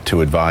went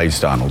to advise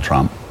Donald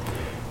Trump.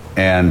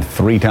 And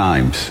 3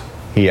 times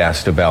he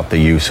asked about the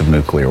use of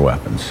nuclear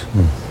weapons.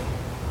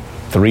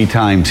 3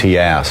 times he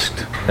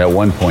asked, at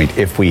one point,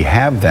 if we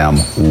have them,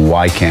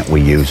 why can't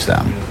we use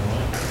them?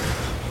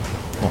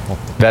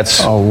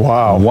 That's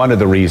one of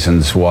the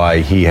reasons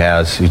why he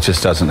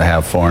just doesn't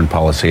have foreign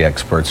policy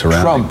experts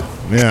around. Trump.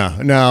 Yeah.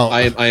 Now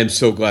I am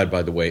so glad,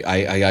 by the way.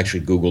 I actually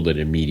Googled it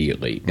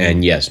immediately.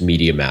 And yes,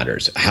 media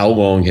matters. How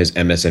long has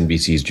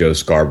MSNBC's Joe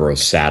Scarborough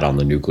sat on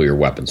the nuclear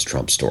weapons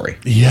Trump story?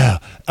 Yeah.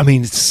 I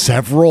mean,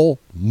 several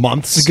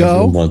months ago.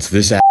 Several months.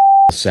 This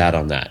sat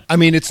on that. I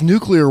mean, it's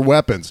nuclear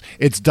weapons.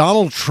 It's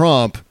Donald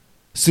Trump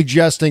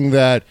suggesting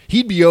that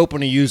he'd be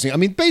open to using. I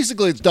mean,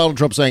 basically, it's Donald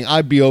Trump saying,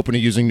 I'd be open to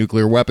using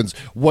nuclear weapons.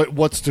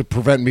 What's to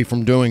prevent me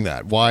from doing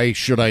that? Why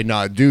should I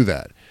not do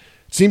that?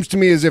 Seems to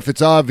me as if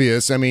it's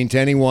obvious. I mean, to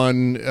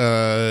anyone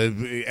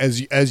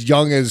as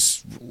young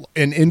as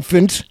an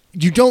infant,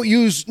 you don't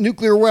use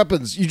nuclear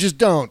weapons. You just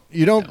don't.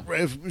 You don't,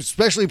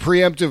 especially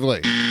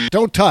preemptively.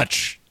 Don't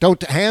touch.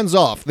 Don't, hands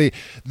off. The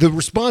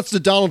response to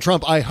Donald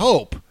Trump, I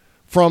hope,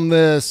 from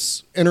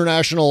this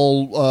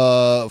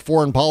international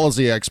foreign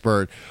policy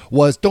expert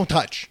was, don't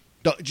touch.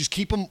 Just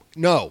keep them.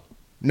 No.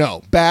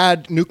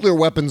 Bad. Nuclear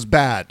weapons,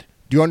 bad.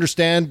 Do you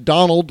understand,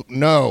 Donald?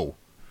 No.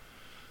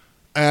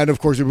 And, of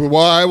course, well,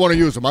 I want to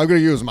use them. I'm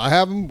going to use them. I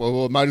have them.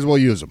 Well, might as well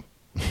use them.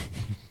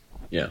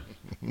 Yeah.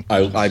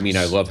 I mean,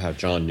 I love how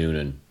John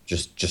Noonan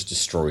just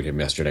destroyed him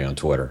yesterday on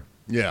Twitter.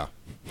 Yeah.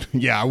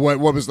 Yeah. What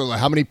was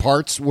how many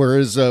parts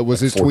was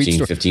his 14,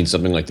 tweet? 15,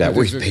 something like that,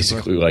 where he's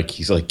basically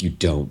he's like, you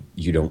don't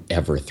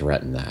ever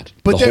threaten that.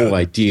 But the whole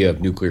idea of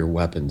nuclear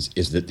weapons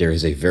is that there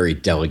is a very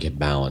delicate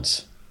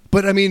balance.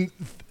 But, I mean,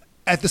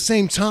 at the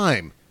same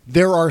time,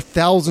 there are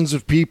thousands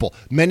of people,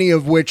 many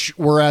of which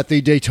were at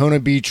the Daytona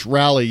Beach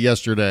rally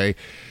yesterday,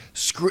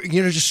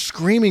 just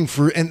screaming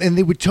for, and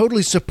they would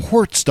totally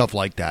support stuff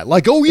like that.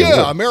 Like, oh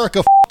yeah,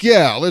 America,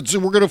 yeah, we're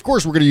gonna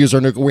use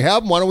our nuke. We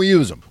have them. Why don't we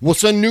use them? We'll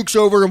send nukes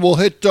over and we'll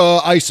hit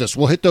ISIS.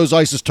 We'll hit those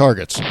ISIS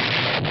targets.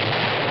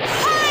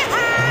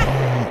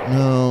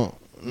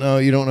 No,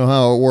 you don't know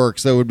how it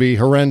works. That would be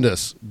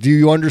horrendous. Do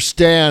you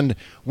understand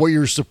what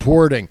you're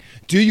supporting?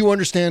 Do you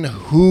understand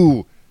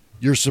who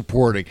you're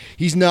supporting.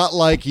 He's not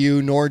like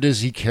you, nor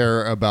does he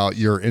care about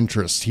your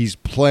interests. He's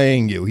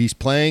playing you. He's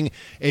playing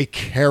a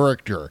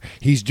character.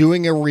 He's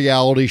doing a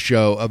reality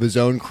show of his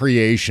own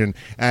creation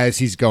as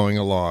he's going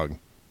along.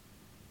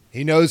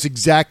 He knows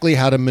exactly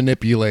how to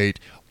manipulate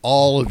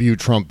all of you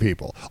Trump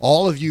people,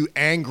 all of you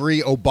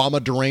angry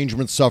Obama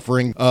derangement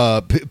suffering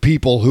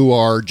people who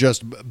are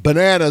just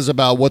bananas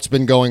about what's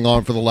been going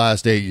on for the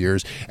last 8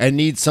 years and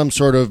need some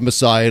sort of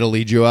messiah to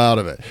lead you out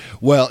of it.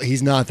 Well,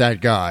 he's not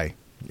that guy.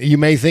 You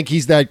may think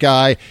he's that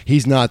guy.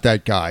 He's not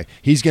that guy.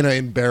 He's going to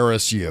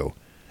embarrass you.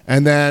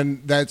 And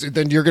then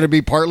you're going to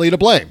be partly to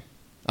blame.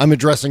 I'm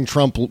addressing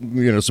Trump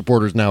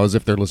supporters now as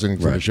if they're listening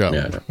to the show.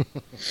 Yeah.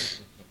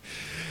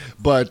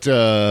 But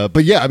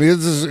yeah, I mean,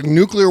 this is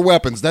nuclear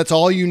weapons. That's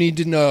all you need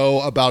to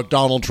know about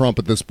Donald Trump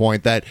at this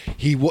point, that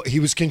he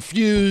was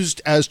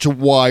confused as to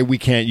why we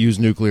can't use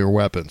nuclear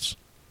weapons.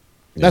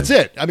 Yeah. That's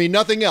it. I mean,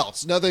 nothing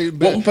else. Nothing.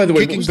 Well, by the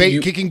way,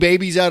 kicking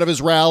babies out of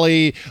his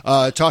rally,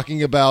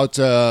 talking about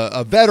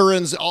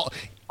veterans.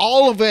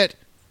 All of it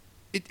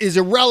is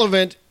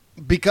irrelevant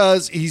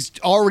because he's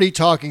already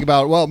talking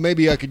about, well,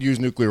 maybe I could use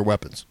nuclear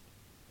weapons.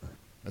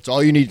 That's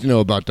all you need to know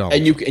about Donald.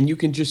 And you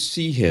can just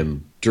see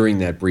him during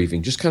that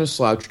briefing, just kind of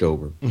slouched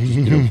over.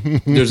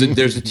 There's a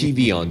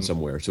TV on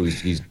somewhere, so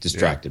he's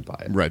distracted by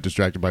it. Right,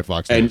 distracted by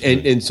Fox News.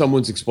 And and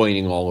someone's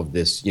explaining all of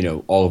this,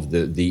 all of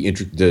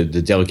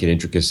the delicate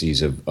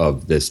intricacies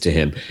of this to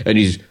him, and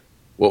he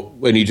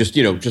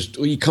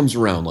comes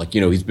around like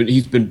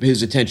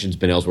his attention's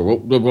been elsewhere.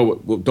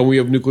 Well, don't we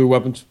have nuclear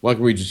weapons? Why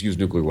can't we just use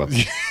nuclear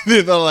weapons?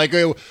 They're like,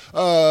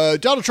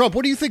 Donald Trump,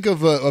 what do you think of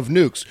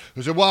nukes?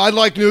 I said, well, I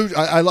like nukes.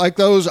 I like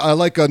those. I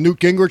like Newt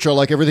Gingrich. I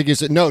like everything he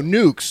said. No,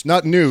 nukes,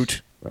 not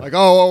Newt. Right. Like,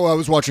 I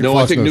was watching. No,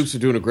 Fox I think News. nukes are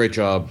doing a great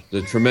job.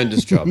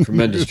 Tremendous job.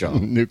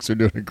 Nukes are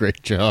doing a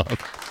great job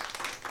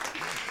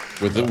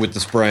with the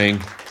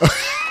spraying.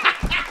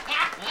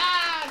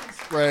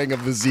 Spraying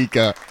of the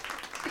Zika.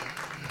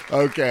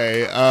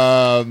 Okay,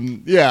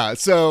 yeah,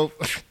 so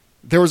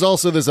there was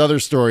also this other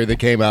story that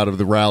came out of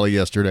the rally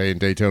yesterday in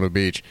Daytona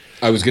Beach.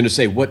 I was going to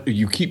say, what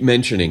you keep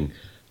mentioning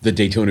the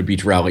Daytona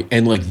Beach rally,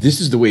 and like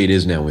this is the way it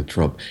is now with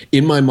Trump.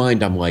 In my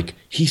mind, I'm like,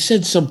 he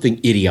said something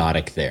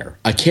idiotic there.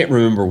 I can't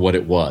remember what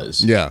it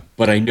was. Yeah,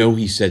 but I know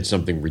he said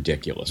something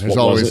ridiculous. There's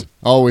what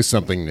always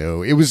something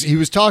new. He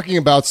was talking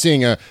about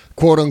seeing a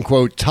quote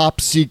unquote top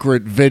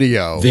secret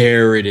video.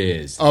 There it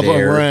is. Of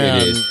Iran.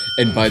 It is.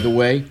 And by the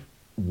way,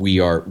 we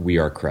are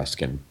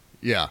Kreskin.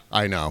 Yeah,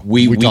 I know.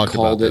 We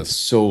called it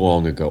so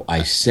long ago.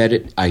 I said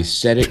it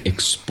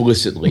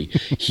explicitly.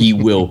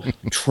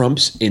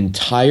 Trump's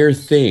entire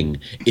thing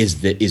is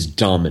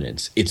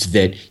dominance. It's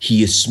that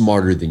he is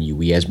smarter than you.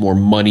 He has more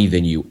money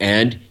than you,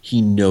 and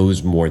he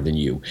knows more than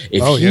you.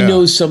 If he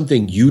knows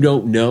something you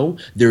don't know,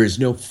 there is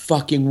no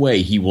fucking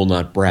way he will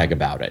not brag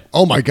about it.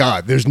 Oh my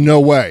God, there's no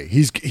way.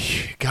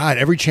 God,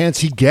 every chance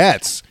he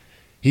gets,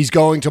 he's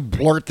going to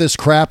blurt this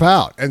crap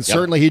out. And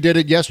certainly he did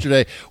it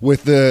yesterday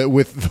with the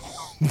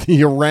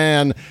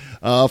Iran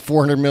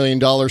 $400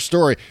 million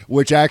story,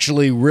 which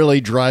actually really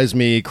drives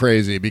me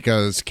crazy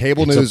because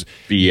cable news a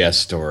BS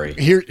story.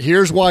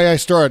 Here's why I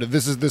started.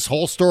 This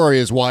whole story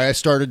is why I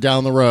started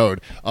down the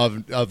road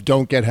of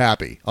Don't Get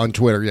Happy on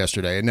Twitter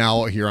yesterday, and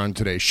now here on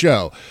today's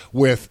show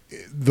with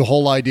the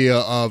whole idea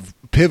of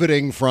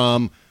pivoting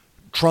from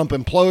Trump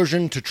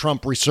implosion to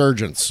Trump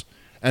resurgence.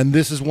 And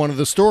this is one of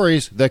the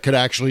stories that could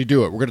actually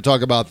do it. We're going to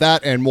talk about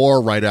that and more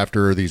right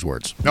after these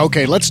words.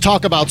 Okay, let's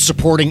talk about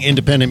supporting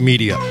independent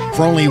media.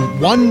 For only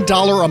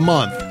 $1 a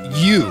month,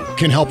 you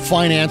can help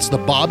finance the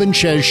Bob and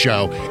Chez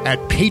Show at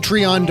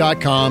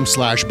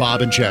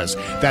patreon.com/Bob and Chez.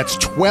 That's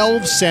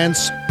 12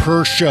 cents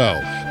per show.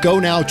 Go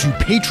now to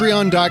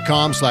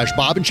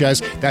patreon.com/Bob and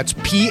Chez. That's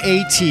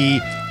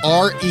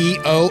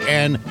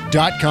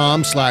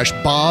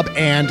patreon.com/Bob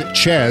and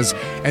Chez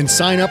and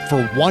sign up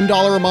for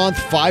 $1 a month,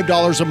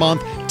 $5 a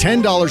month,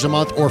 $10 a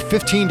month, or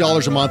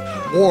 $15 a month,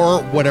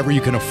 or whatever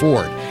you can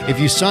afford. If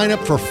you sign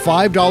up for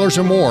 $5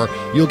 or more,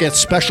 you'll get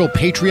special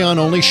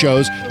Patreon-only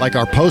shows like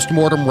our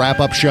post-mortem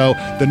wrap-up show,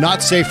 the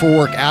Not Safe for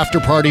Work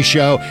after-party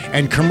show,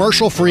 and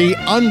commercial-free,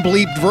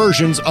 unbleeped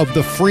versions of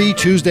the free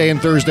Tuesday and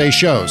Thursday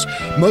shows.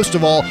 Most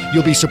of all,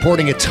 you'll be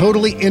supporting a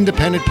totally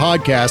independent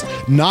podcast,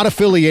 not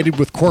affiliated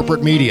with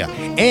corporate media.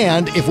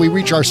 And if we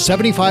reach our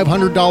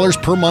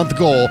 $7,500 per month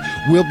goal,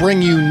 we'll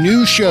bring you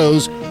new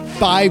shows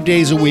 5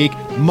 days a week,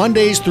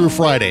 Mondays through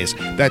Fridays.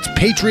 That's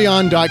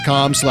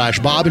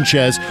patreon.com/Bob and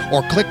Chez,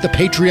 or click the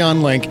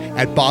Patreon link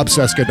at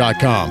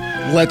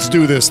bobcesca.com. Let's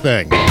do this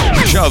thing.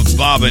 Shove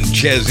Bob and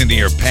Chez into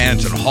your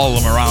pants and haul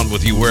them around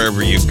with you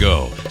wherever you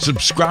go.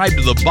 Subscribe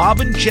to the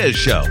Bob and Chez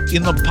Show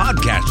in the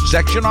podcast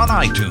section on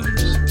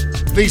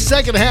iTunes. The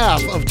second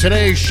half of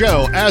today's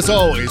show, as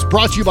always,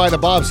 brought to you by the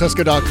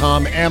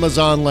BobCesca.com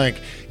Amazon link.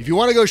 If you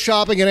want to go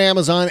shopping at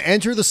Amazon,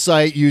 enter the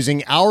site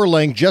using our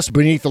link just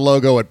beneath the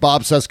logo at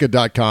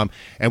BobCesca.com,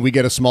 and we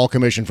get a small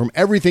commission from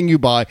everything you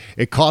buy.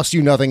 It costs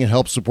you nothing and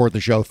helps support the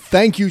show.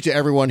 Thank you to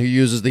everyone who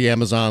uses the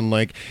Amazon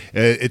link.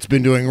 It's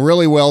been doing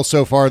really well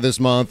so far this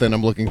month, and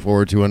I'm looking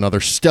forward to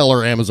another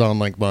stellar Amazon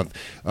link month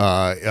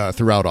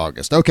throughout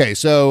August. Okay,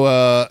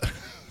 so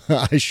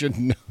I should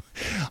know.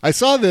 I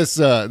saw this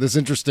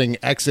interesting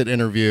exit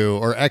interview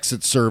or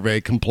exit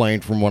survey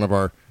complaint from one of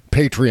our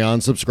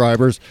Patreon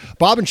subscribers.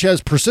 Bob and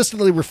Chez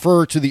persistently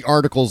refer to the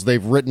articles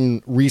they've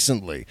written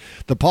recently.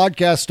 The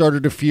podcast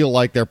started to feel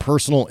like their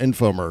personal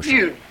infomercial.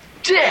 You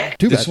dick!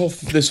 This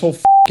whole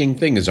fucking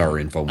thing is our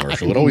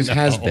infomercial. It always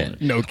has been.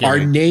 No kidding.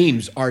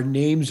 Our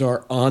names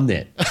are on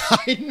it.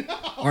 I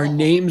know. Our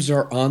names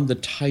are on the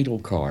title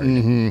card.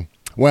 Mm-hmm.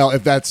 Well,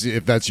 if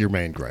that's your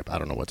main gripe, I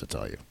don't know what to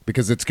tell you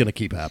because it's going to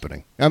keep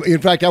happening.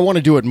 In fact, I want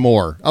to do it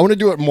more. I want to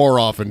do it more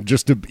often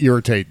just to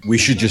irritate. We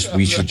should just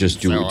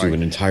do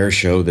an entire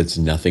show that's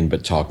nothing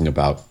but talking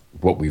about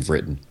what we've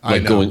written,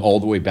 like going all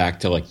the way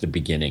back to like the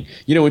beginning.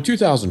 You know, in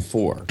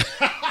 2004,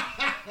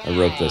 I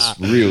wrote this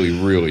really,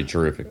 really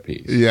terrific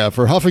piece. Yeah,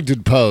 for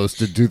Huffington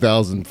Post in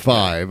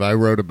 2005, I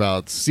wrote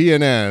about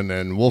CNN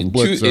and Wolf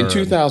Blitzer. In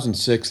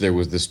 2006, there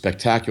was this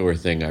spectacular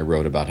thing I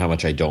wrote about how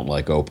much I don't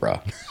like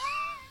Oprah.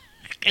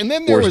 And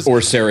then there was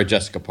Sarah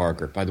Jessica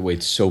Parker. By the way,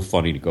 it's so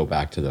funny to go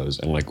back to those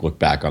and like look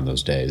back on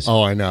those days.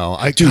 Oh, I know.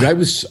 I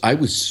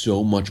was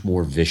so much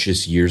more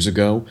vicious years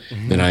ago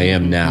than I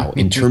am now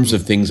in terms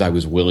of things I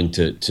was willing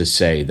to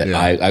say that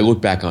I look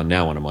back on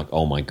now and I'm like,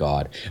 oh my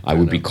God, I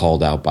would be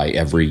called out by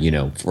every,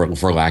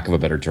 for lack of a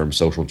better term,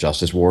 social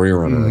justice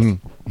warrior on earth.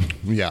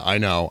 Yeah, I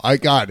know.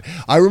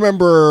 I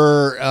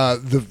remember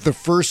the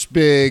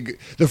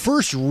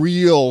first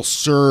real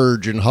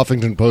surge in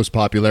Huffington Post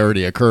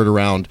popularity occurred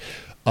around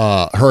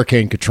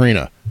Hurricane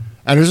Katrina.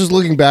 And I was just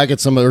looking back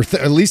at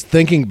at least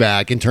thinking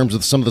back in terms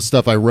of some of the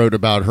stuff I wrote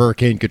about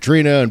Hurricane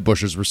Katrina and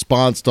Bush's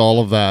response to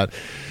all of that.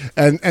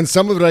 And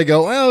some of it I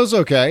go, well, it was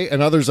okay.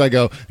 And others I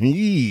go,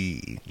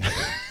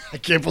 I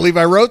can't believe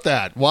I wrote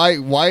that.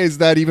 Why is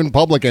that even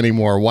public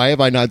anymore? Why have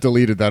I not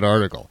deleted that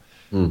article?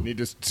 Need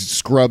to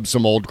scrub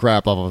some old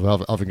crap off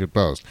of Huffington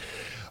Post.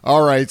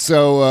 All right,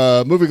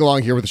 so moving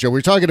along here with the show.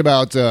 We're talking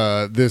about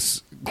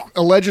this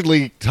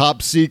allegedly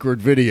top secret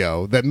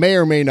video that may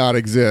or may not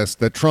exist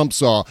that Trump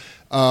saw.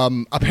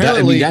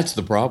 Apparently, that's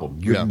the problem.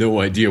 You have no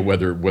idea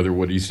whether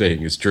what he's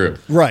saying is true.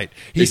 Right.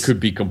 It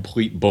could be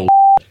complete bull.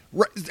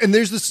 Right. And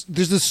there's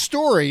this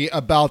story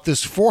about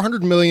this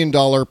 $400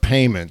 million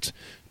payment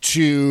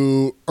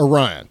to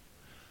Iran.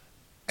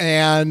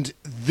 And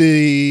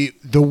the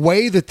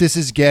way that this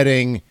is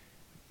getting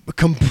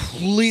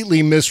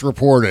completely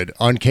misreported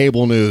on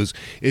cable news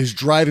is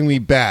driving me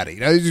batty.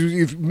 Now,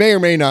 you may or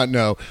may not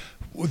know,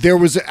 there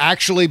was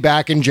actually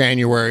back in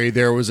January,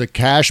 there was a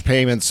cash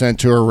payment sent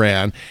to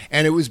Iran,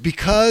 and it was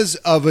because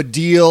of a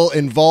deal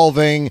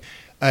involving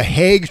a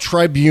Hague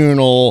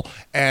tribunal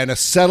and a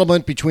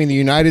settlement between the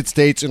United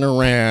States and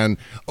Iran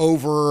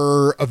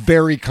over a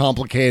very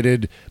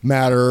complicated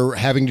matter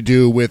having to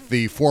do with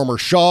the former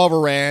Shah of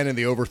Iran and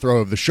the overthrow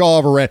of the Shah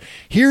of Iran.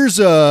 Here's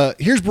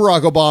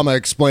Barack Obama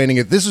explaining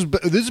it. This is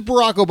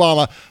Barack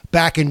Obama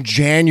back in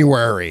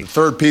January. The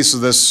third piece of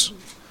this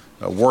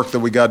work that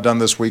we got done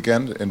this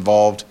weekend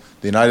involved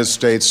the United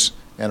States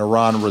and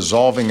Iran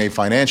resolving a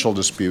financial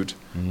dispute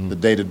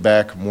that dated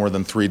back more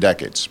than 3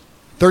 decades.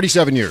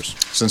 37 years.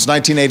 Since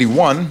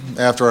 1981,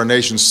 after our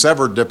nations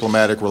severed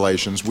diplomatic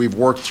relations, we've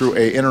worked through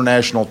an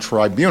international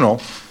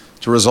tribunal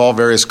to resolve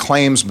various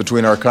claims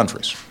between our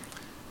countries.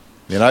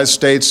 The United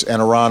States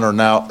and Iran are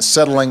now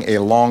settling a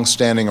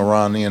long-standing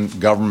Iranian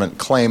government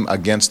claim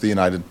against the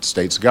United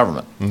States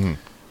government.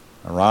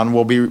 Iran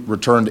will be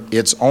returned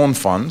its own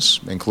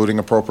funds, including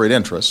appropriate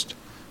interest,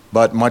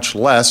 but much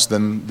less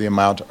than the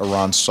amount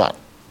Iran sought.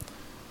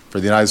 For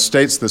the United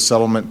States, this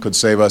settlement could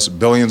save us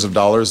billions of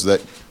dollars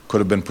that could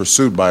have been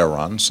pursued by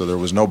Iran, so there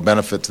was no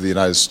benefit to the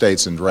United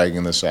States in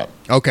dragging this out.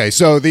 Okay,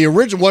 so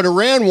what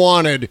Iran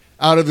wanted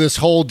out of this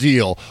whole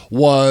deal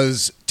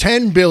was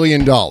 $10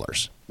 billion.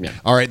 Yeah.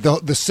 All right,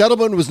 the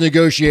settlement was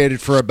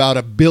negotiated for about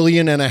 $1.5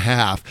 billion.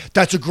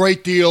 That's a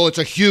great deal. It's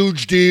a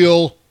huge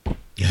deal.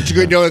 It's a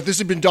good deal. If this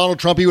had been Donald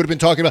Trump, he would have been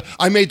talking about,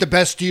 I made the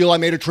best deal. I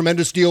made a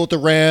tremendous deal with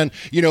Iran.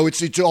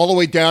 It's all the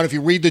way down. If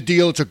you read the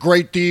deal, it's a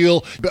great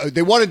deal.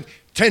 They wanted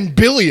 $10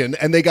 billion,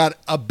 and they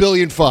got $1.5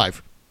 billion.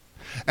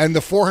 And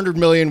the $400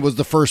 million was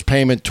the first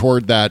payment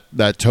toward that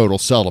total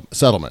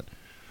settlement.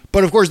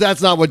 But, of course,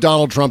 that's not what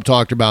Donald Trump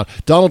talked about.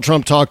 Donald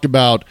Trump talked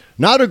about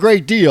not a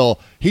great deal.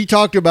 He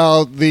talked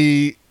about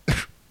the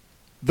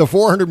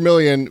 $400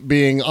 million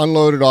being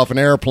unloaded off an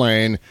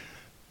airplane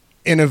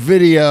in a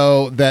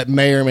video that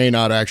may or may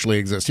not actually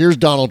exist. Here's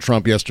Donald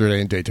Trump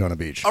yesterday in Daytona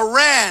Beach.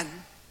 Iran,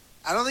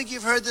 I don't think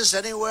you've heard this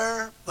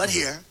anywhere but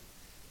here.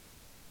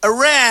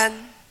 Iran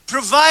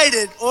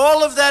provided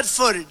all of that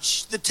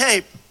footage, the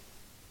tape,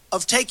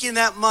 of taking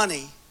that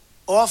money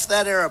off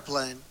that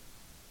airplane,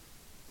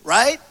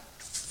 right?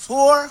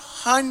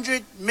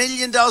 $400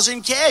 million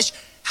in cash.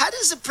 How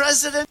does the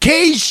president...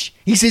 Cash!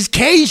 He says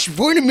cash!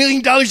 $400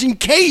 million in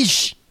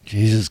cash!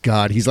 Jesus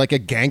God, he's like a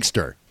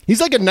gangster.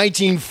 He's like a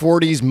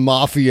 1940s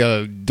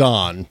mafia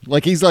don.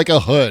 Like he's like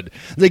a hood.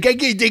 Like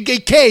they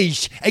get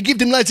cash. I give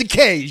them lots of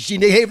cash.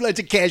 And they have lots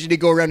of cash and they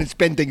go around and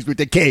spend things with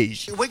the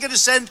cash. We're going to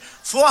send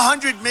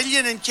 $400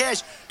 million in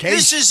cash. Cash.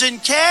 This is in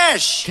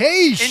cash.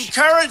 Cash. In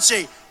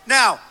currency.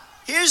 Now,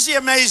 here's the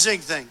amazing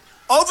thing.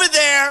 Over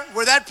there,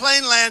 where that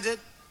plane landed,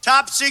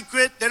 top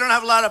secret, they don't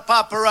have a lot of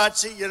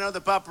paparazzi. You know,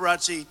 the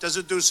paparazzi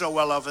doesn't do so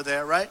well over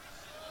there, right?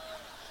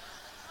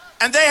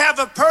 And they have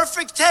a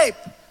perfect tape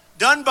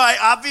done by,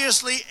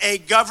 obviously, a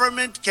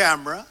government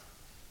camera.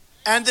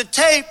 And the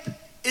tape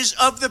is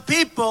of the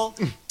people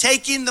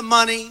taking the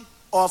money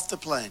off the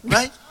plane,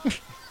 right?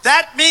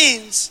 That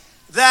means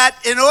that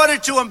in order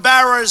to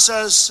embarrass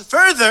us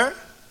further,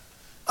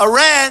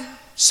 Iran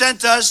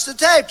sent us the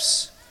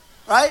tapes,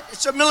 right?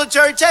 It's a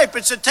military tape.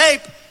 It's a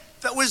tape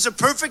that was a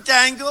perfect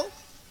angle,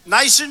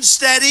 nice and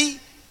steady,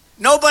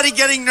 nobody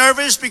getting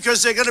nervous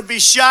because they're going to be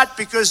shot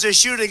because they're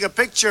shooting a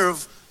picture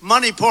of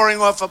money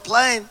pouring off a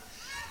plane.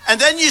 And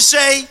then you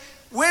say,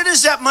 where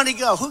does that money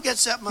go? Who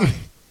gets that money?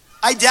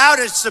 I doubt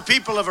it's the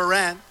people of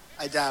Iran.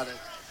 I doubt it.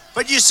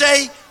 But you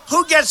say,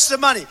 who gets the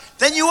money?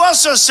 Then you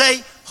also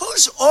say,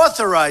 who's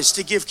authorized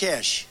to give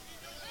cash?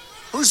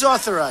 Who's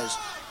authorized?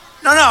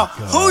 No.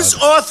 Who's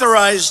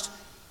authorized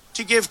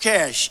to give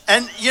cash?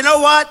 And you know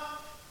what?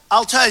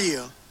 I'll tell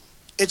you,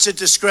 it's a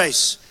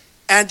disgrace.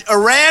 And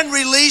Iran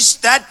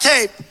released that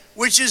tape,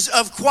 which is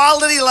of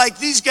quality like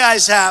these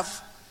guys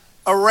have.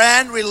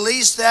 Iran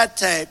released that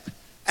tape.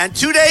 And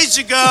 2 days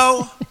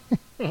ago,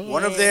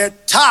 one of their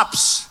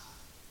tops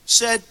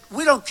said,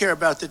 we don't care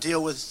about the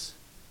deal with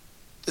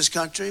this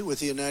country, with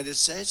the United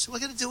States. We're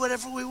going to do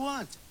whatever we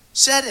want.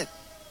 Said it.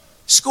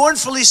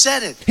 Scornfully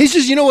said it. He's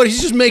just, you know what?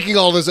 He's just making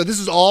all this. This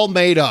is all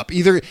made up.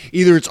 Either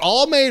it's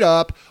all made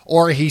up,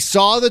 or he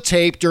saw the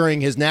tape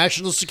during his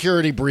national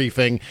security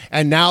briefing,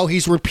 and now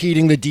he's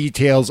repeating the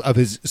details of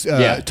his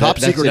top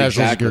secret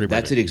national security briefing.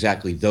 That's it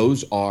exactly.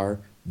 Those are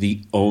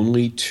the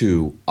only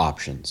two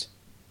options.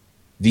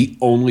 The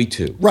only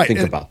two. Right. Think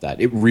about that.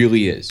 It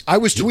really is. I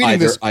was tweeting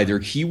this. Either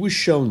he was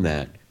shown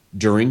that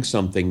during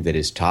something that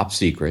is top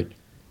secret,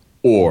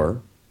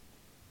 or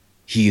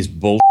he is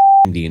bullshitting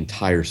the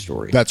entire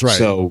story. That's right.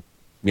 So,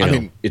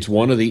 it's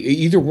one of the...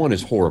 Either one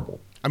is horrible.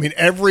 I mean,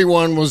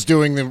 everyone was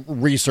doing the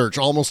research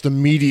almost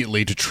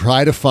immediately to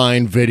try to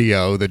find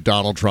video that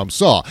Donald Trump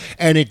saw.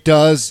 And it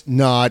does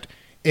not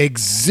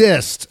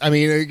exist. I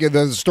mean,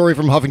 the story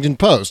from Huffington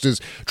Post is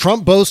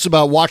Trump boasts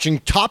about watching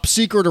top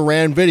secret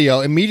Iran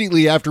video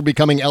immediately after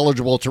becoming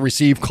eligible to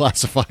receive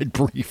classified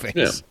briefings.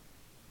 Yeah.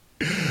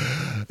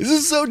 This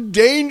is so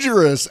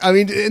dangerous. I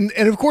mean,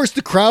 and of course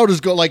the crowd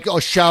is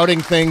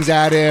shouting things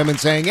at him and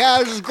saying, yeah,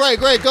 this is great,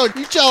 go.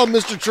 You tell him,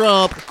 Mr.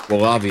 Trump.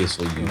 Well,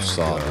 obviously you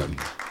saw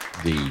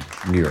the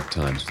New York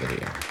Times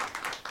video.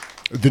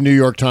 The New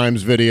York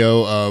Times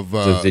video of...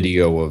 the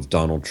video of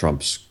Donald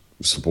Trump's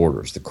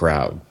supporters, the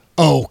crowd.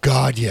 Oh,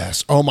 God,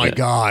 yes. Oh, my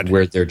God.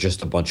 Where they're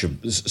just a bunch of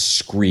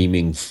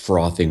screaming,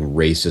 frothing,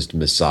 racist,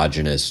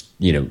 misogynist,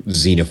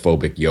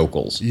 xenophobic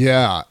yokels.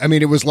 Yeah. I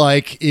mean, it was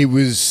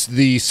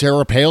the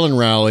Sarah Palin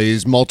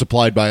rallies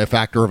multiplied by a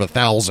factor of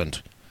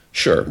 1,000.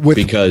 Sure,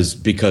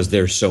 because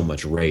there's so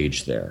much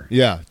rage there.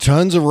 Yeah,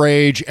 tons of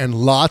rage and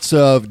lots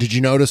of... Did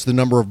you notice the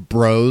number of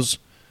bros?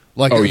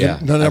 The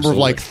number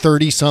absolutely. of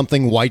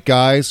 30-something white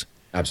guys.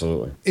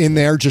 Absolutely. In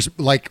there, just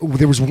there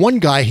was one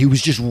guy who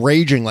was just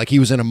raging like he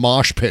was in a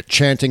mosh pit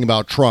chanting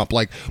about Trump,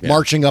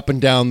 marching up and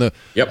down the...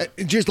 Yep.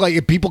 Just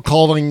like people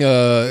calling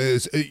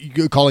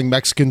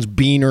Mexicans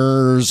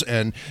beaners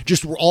and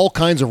just all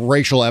kinds of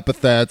racial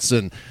epithets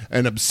and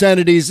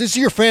obscenities. This is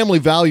your family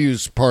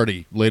values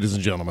party, ladies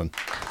and gentlemen.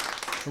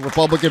 The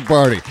Republican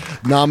Party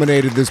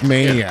nominated this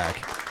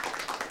maniac.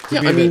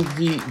 Yeah, I mean,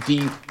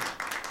 the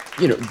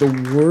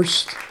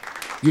worst...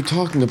 You're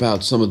talking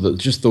about some of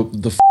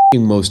the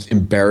most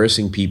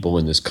embarrassing people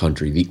in this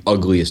country, the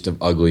ugliest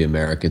of ugly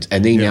Americans,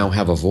 and they now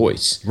have a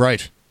voice.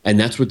 Right. And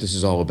that's what this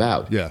is all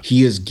about. Yeah.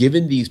 He has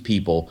given these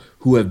people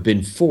who have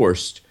been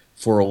forced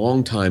for a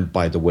long time,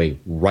 by the way,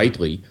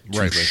 rightly,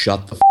 to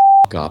shut the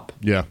up.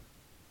 Yeah.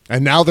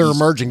 And now they're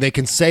emerging. They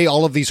can say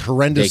all of these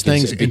horrendous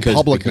things in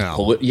public now.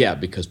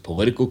 Because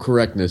political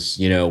correctness,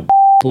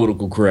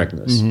 political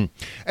correctness. Mm-hmm.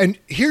 And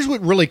here's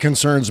what really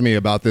concerns me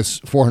about this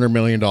 $400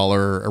 million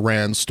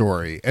Iran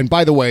story. And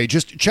by the way,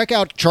 just check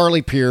out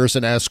Charlie Pierce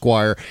and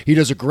Esquire. He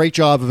does a great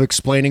job of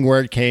explaining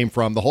where it came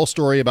from, the whole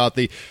story about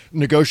the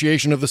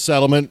negotiation of the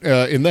settlement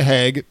in The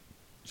Hague.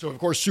 So, of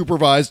course,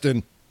 supervised,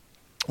 and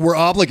we're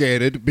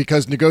obligated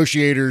because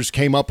negotiators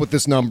came up with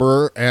this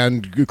number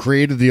and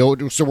created the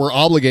deal. So we're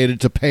obligated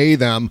to pay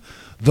them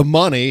the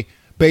money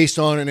based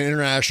on an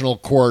international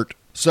court.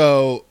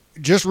 So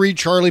just read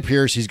Charlie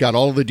Pierce. He's got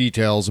all of the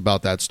details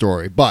about that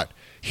story. But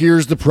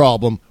here's the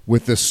problem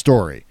with this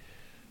story.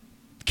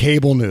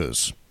 Cable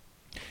news.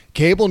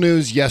 Cable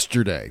news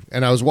yesterday.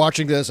 And I was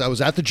watching this. I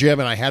was at the gym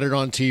and I had it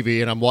on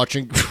TV and I'm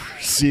watching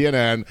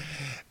CNN.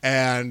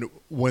 And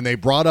when they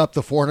brought up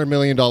the $400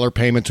 million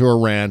payment to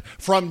Iran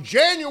from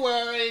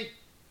January,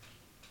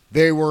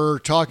 they were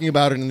talking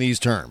about it in these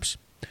terms.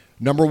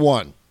 Number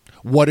one,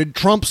 what did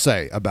Trump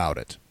say about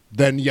it?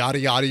 Then yada,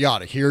 yada,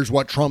 yada. Here's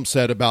what Trump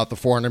said about the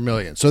 $400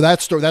 million. So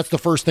that's the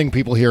first thing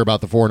people hear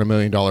about the $400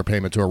 million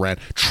payment to Iran.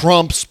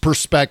 Trump's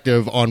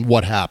perspective on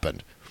what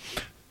happened.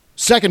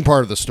 Second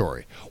part of the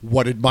story.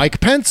 What did Mike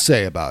Pence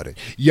say about it?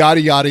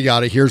 Yada, yada,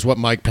 yada. Here's what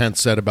Mike Pence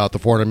said about the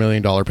 $400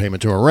 million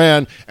payment to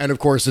Iran. And, of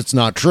course, it's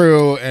not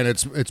true, and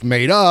it's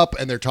made up,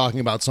 and they're talking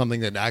about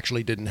something that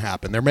actually didn't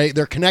happen.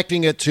 They're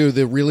connecting it to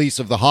the release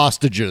of the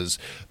hostages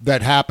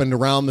that happened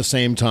around the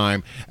same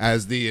time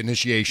as the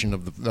initiation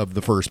of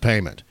the first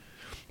payment.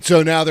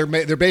 So now they're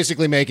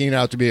basically making it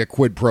out to be a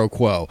quid pro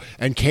quo.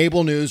 And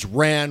cable news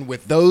ran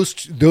with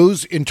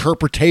those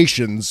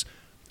interpretations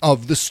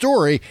of the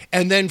story,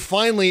 and then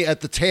finally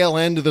at the tail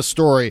end of the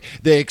story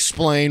they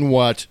explain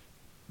what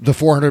the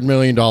 $400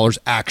 million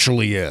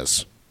actually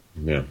is.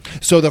 Yeah.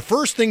 So the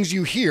first two things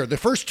you hear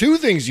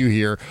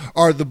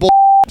are the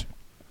bullshit,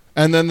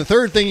 and then the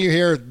third thing you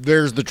hear,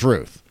 there's the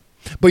truth.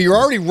 But you're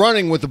already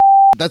running with the bullshit.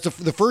 That's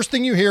the first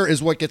thing you hear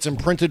is what gets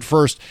imprinted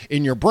first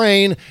in your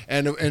brain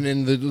and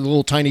in the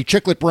little tiny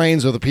chiclet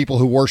brains of the people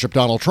who worship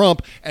Donald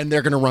Trump, and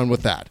they're going to run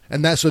with that.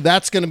 And that's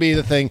going to be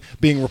the thing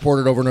being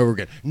reported over and over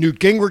again. Newt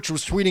Gingrich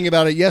was tweeting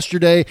about it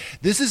yesterday.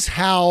 This is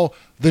how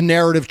the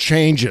narrative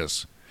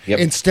changes. Yep.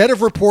 Instead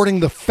of reporting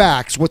the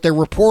facts, what they're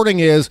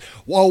reporting is,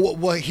 well,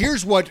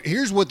 here's what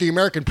the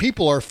American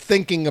people are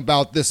thinking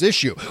about this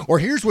issue, or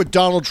here's what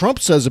Donald Trump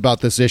says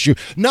about this issue,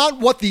 not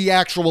what the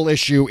actual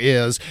issue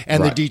is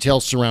and the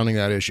details surrounding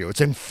that issue. It's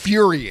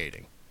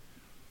infuriating.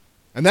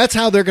 And that's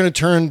how they're going to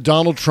turn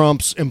Donald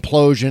Trump's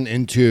implosion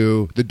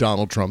into the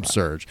Donald Trump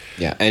surge.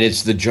 Yeah, and it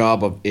is the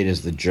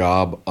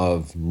job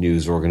of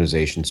news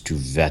organizations to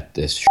vet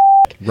this shit.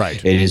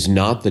 Right. It is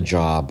not the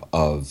job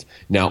of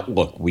 – now,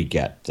 look, we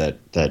get that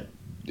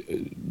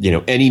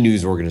any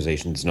news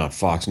organization that's not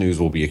Fox News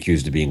will be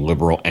accused of being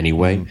liberal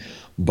anyway,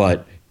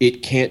 but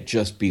it can't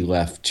just be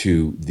left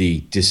to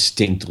the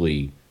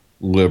distinctly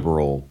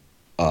liberal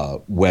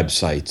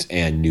websites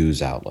and news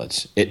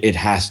outlets. It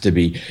has to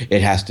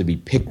be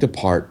picked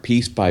apart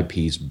piece by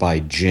piece by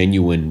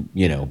genuine,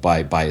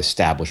 by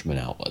establishment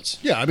outlets.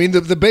 Yeah, I mean,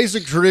 the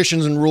basic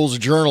traditions and rules of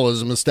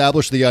journalism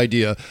establish the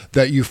idea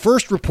that you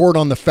first report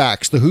on the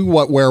facts, the who,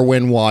 what, where,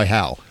 when, why,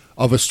 how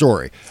of a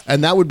story.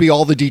 And that would be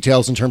all the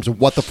details in terms of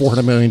what the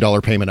 $400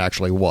 million payment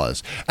actually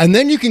was. And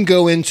then you can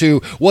go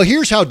into, well,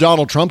 here's how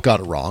Donald Trump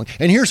got it wrong,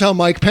 and here's how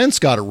Mike Pence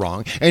got it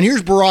wrong, and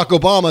here's Barack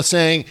Obama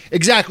saying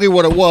exactly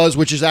what it was,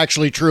 which is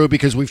actually true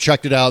because we've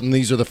checked it out and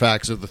these are the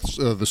facts of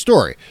the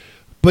story.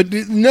 But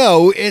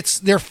no,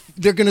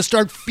 they're going to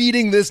start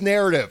feeding this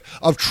narrative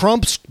of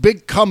Trump's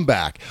big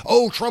comeback.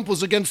 Oh, Trump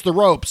was against the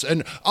ropes,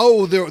 and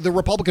the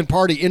Republican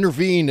Party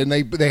intervened, and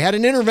they had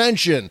an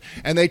intervention,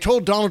 and they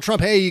told Donald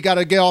Trump, hey, you got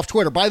to get off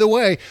Twitter. By the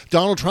way,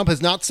 Donald Trump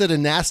has not said a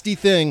nasty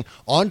thing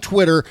on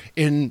Twitter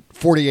in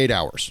 48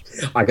 hours.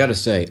 I got to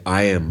say,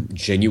 I am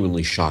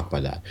genuinely shocked by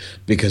that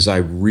because I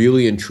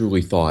really and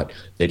truly thought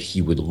that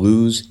he would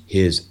lose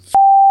his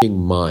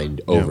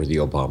mind over the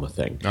Obama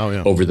thing.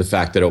 Over the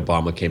fact that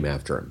Obama came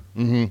after him.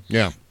 Mm-hmm.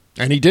 Yeah.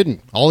 And he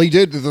didn't. All he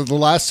did, the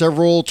last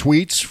several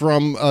tweets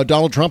from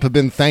Donald Trump have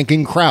been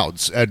thanking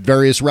crowds at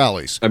various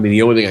rallies. I mean,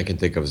 the only thing I can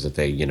think of is that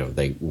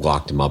they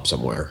locked him up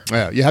somewhere.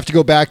 Yeah, you have to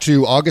go back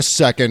to August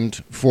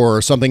 2nd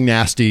for something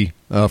nasty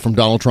from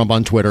Donald Trump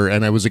on Twitter,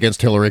 and it was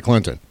against Hillary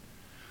Clinton.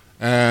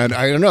 And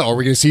I don't know, are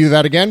we going to see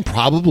that again?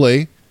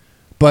 Probably.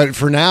 But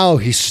for now,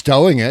 he's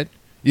stowing it.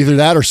 Either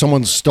that or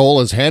someone stole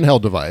his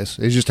handheld device.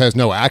 He just has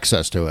no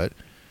access to it.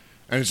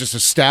 And it's just a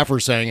staffer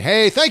saying,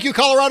 hey, thank you,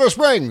 Colorado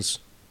Springs.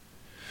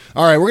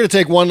 All right, we're going to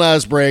take one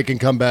last break and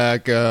come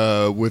back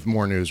with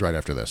more news right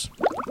after this.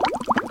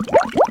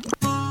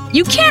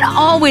 You can't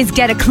always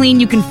get a clean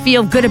you can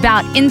feel good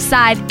about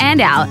inside and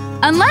out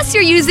unless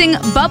you're using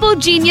Bubble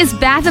Genius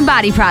Bath and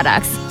Body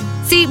products.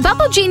 See,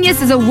 Bubble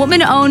Genius is a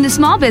woman-owned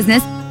small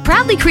business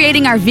proudly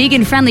creating our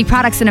vegan-friendly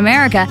products in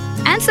America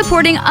and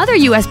supporting other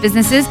U.S.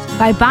 businesses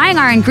by buying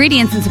our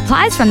ingredients and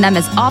supplies from them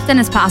as often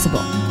as possible.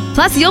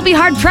 Plus, you'll be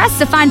hard-pressed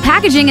to find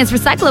packaging as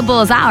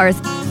recyclable as ours.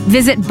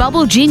 Visit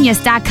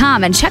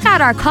BubbleGenius.com and check out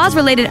our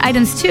cause-related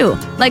items, too,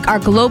 like our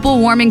global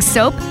warming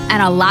soap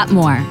and a lot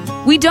more.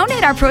 We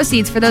donate our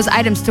proceeds for those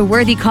items to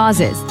worthy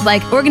causes,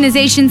 like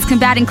organizations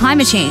combating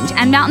climate change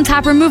and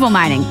mountaintop removal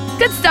mining.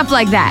 Good stuff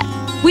like that.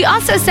 We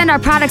also send our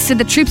products to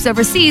the troops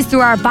overseas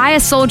through our Buy a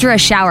Soldier a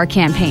Shower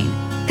campaign.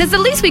 Because the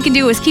least we can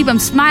do is keep them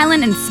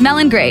smiling and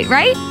smelling great,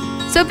 right?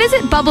 So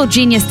visit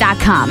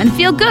BubbleGenius.com and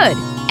feel good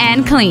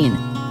and clean.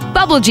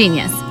 Bubble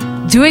Genius,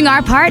 doing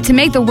our part to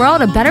make the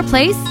world a better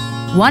place,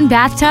 one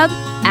bathtub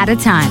at a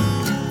time.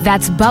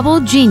 That's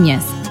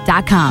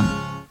BubbleGenius.com.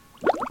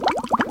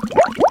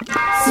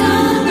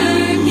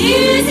 Summer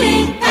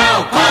music.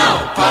 Pow,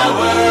 pow,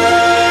 power.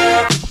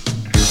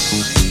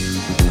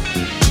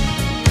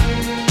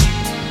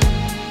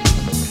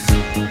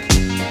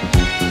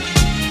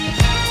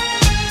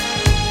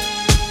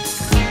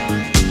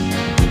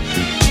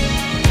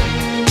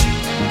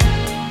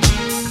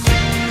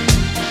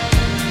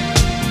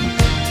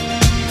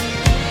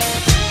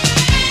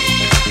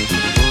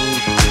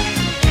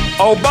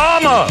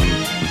 Obama!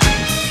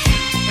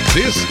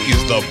 This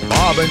is the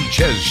Bob and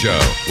Chez Show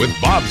with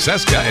Bob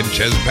Cesca and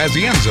Chez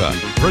Pazienza,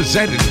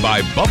 presented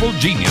by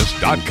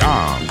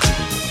BubbleGenius.com.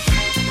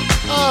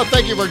 Oh,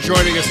 thank you for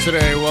joining us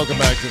today. Welcome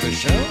back to the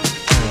show.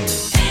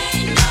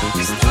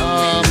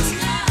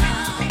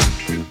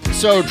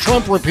 So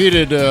Trump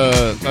repeated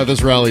at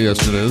this rally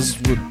yesterday. This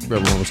is what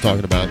everyone was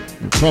talking about.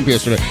 Trump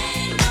yesterday.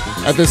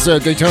 At this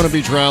Daytona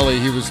Beach rally,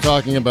 he was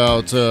talking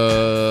about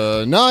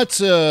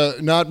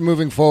not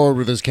moving forward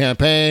with his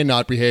campaign,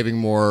 not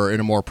behaving in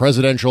a more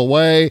presidential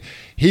way.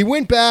 He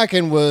went back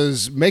and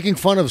was making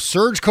fun of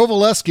Serge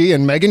Kovaleski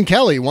and Megyn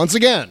Kelly once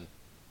again.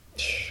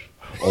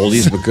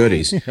 Oldies but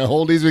goodies.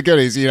 Oldies but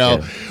goodies. You know,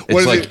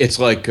 yeah. It's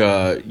like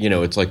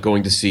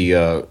going to see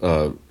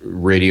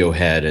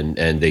Radiohead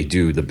and they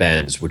do the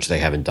Bends, which they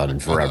haven't done in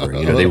forever.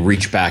 You know, they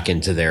reach back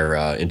into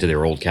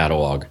their old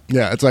catalog.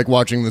 Yeah, it's like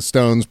watching the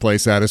Stones play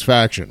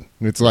Satisfaction.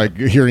 It's like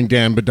hearing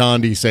Dan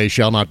Bidandi say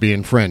 "shall not be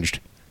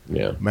infringed."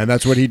 Yeah, man,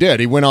 that's what he did.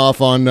 He went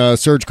off on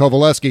Serge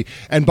Kovaleski,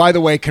 and by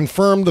the way,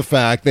 confirmed the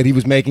fact that he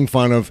was making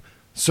fun of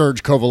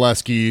Serge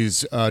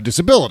Kovaleski's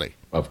disability.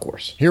 Of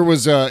course. Here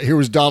was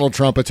Donald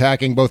Trump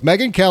attacking both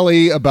Megyn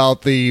Kelly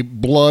about the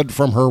blood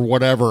from her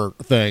whatever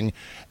thing,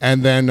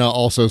 and then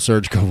also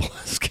Serge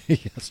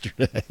Kovaleski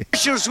yesterday.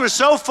 Commercials were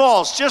so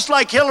false, just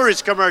like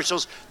Hillary's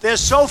commercials. They're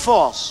so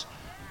false.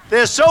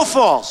 They're so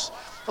false.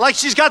 Like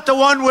she's got the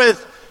one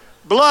with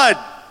blood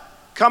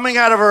coming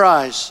out of her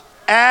eyes.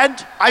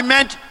 And I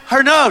meant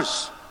her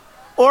nose,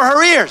 or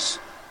her ears,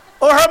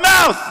 or her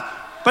mouth.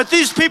 But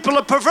these people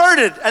are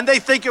perverted, and they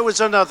think it was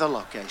another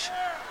location.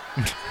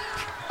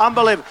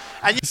 Unbelievable.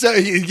 So,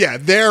 yeah,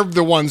 they're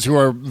the ones who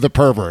are the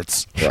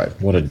perverts. Right.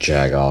 What a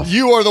jag-off.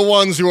 You are the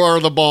ones who are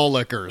the ball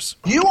lickers.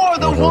 You are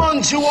the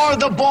ones who are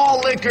the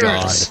ball lickers.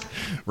 God.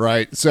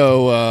 Right.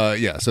 So,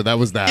 so that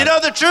was that. You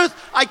know the truth?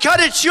 I cut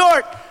it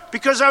short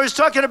because I was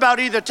talking about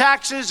either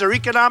taxes or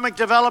economic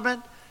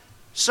development.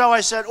 So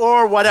I said,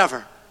 or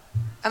whatever.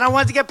 And I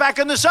wanted to get back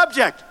on the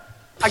subject.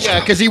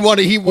 Because he was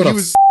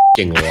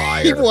f***ing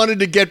liar. He wanted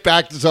to get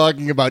back to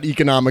talking about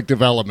economic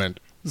development.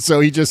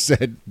 So he just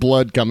said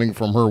blood coming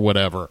from her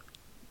whatever.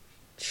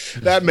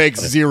 That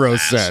makes zero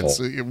sense.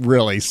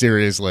 Really,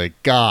 seriously.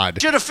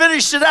 God. Should have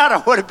finished it out.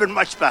 It would have been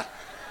much better.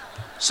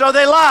 So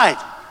they lied.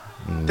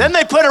 Then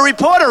they put a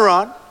reporter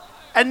on,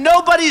 and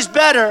nobody's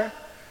better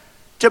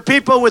to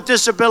people with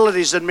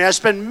disabilities than me. I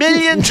spend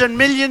millions and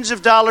millions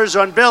of dollars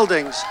on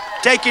buildings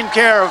taking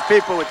care of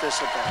people with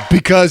disabilities.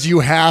 Because you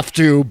have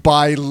to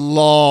by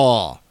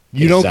law.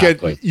 You don't get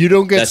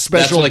special.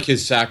 That's like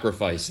his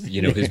sacrifice,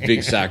 his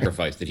big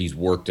sacrifice that he's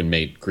worked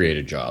and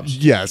created jobs.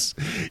 Yes.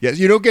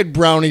 You don't get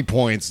brownie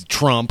points,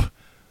 Trump,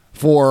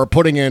 for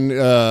putting in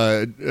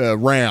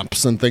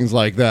ramps and things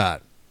like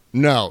that.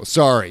 No,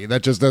 sorry,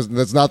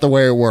 that's not the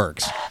way it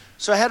works.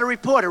 So I had a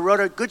reporter wrote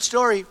a good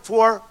story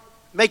for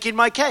making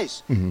my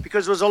case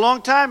because it was a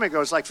long time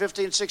ago. It's like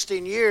 15,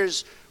 16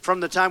 years from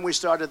the time we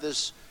started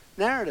this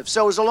narrative.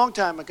 So it was a long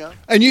time ago.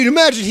 And you'd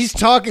imagine he's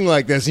talking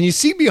like this, and you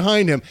see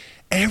behind him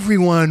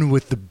everyone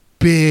with the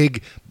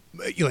big,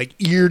 like,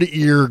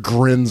 ear-to-ear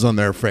grins on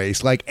their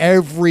face. Like,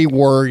 every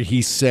word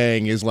he's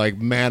saying is like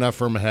manna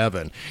from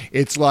heaven.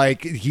 It's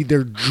like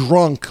they're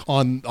drunk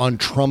on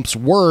Trump's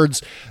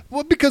words.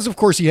 Well, because, of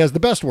course, he has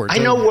the best words. I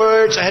know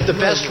words. I have the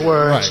best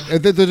words.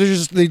 Right.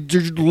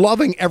 They're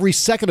loving every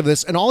second of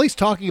this, and all he's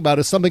talking about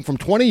is something from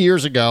 20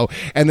 years ago,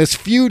 and this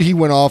feud he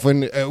went off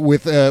in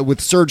with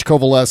Serge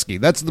Kovaleski.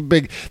 That's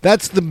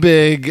the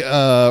big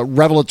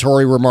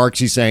revelatory remarks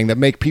he's saying that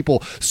make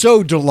people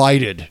so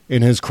delighted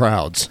in his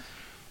crowds.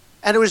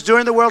 And it was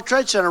during the World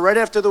Trade Center. Right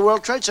after the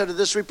World Trade Center,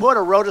 this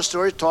reporter wrote a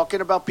story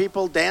talking about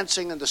people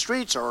dancing in the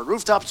streets or on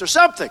rooftops or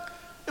something.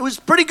 It was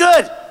pretty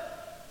good.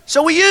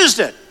 So we used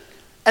it.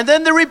 And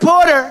then the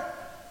reporter,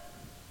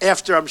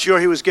 after I'm sure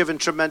he was given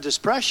tremendous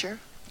pressure,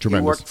 he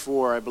worked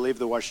for, I believe,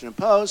 the Washington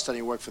Post, and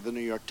he worked for the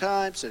New York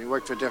Times, and he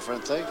worked for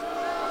different things.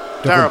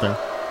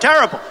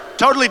 Terrible.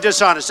 Totally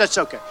dishonest. That's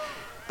okay.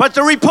 But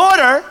the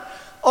reporter,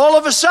 all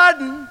of a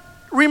sudden,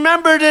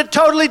 remembered it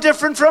totally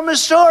different from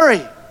his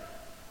story.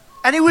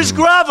 And he was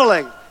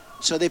groveling.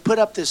 So they put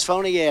up this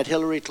phony ad,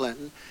 Hillary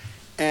Clinton,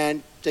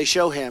 and they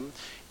show him.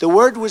 The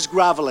word was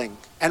groveling,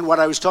 and what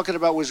I was talking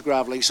about was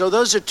groveling. So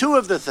those are two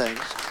of the things.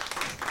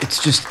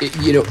 It's just,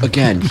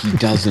 again, he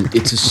doesn't.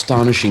 It's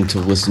astonishing to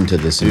listen to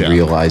this and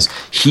realize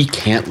he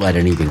can't let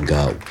anything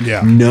go.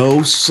 Yeah.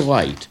 No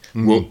slight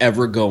will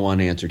ever go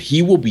unanswered.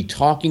 He will be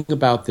talking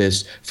about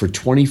this for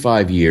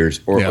 25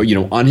 years or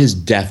on his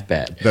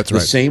deathbed. That's right.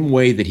 The same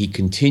way that he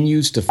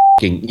continues to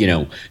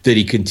that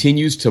he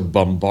continues to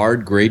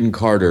bombard Graydon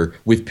Carter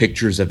with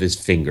pictures of his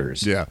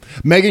fingers. Yeah.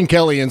 Megyn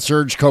Kelly and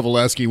Serge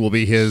Kovaleski will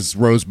be his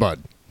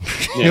rosebud.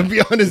 He'll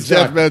be on his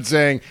deathbed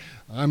saying,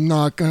 I'm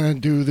not going to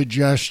do the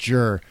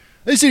gesture.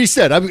 That's what he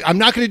said. I'm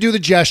not going to do the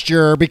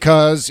gesture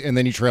because, and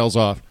then he trails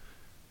off.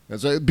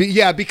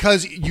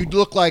 Because you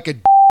look like a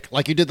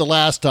like you did the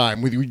last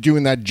time with you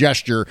doing that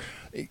gesture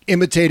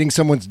imitating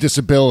someone's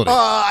disability.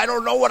 I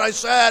don't know what I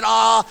said.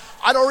 I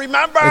don't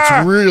remember.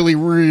 It's really,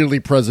 really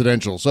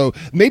presidential. So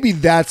maybe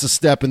that's a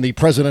step in the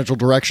presidential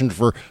direction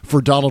for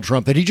Donald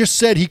Trump, that he just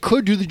said he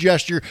could do the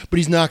gesture, but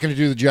he's not going to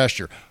do the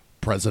gesture.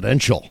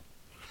 Presidential.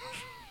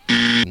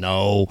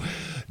 No.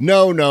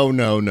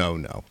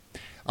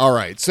 All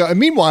right. So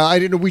meanwhile,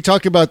 we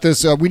talked about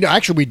this.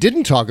 We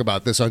didn't talk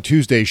about this on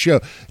Tuesday's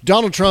show.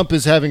 Donald Trump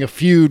is having a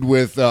feud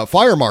with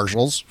fire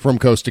marshals from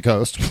coast to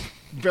coast.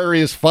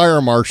 Various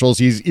fire marshals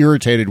he's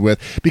irritated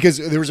with, because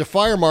there was a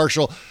fire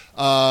marshal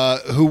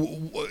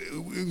who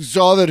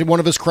saw that one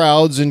of his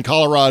crowds in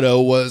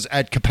Colorado was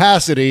at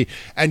capacity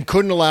and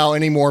couldn't allow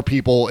any more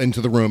people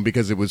into the room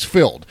because it was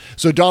filled.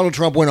 So Donald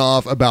Trump went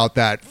off about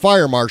that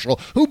fire marshal,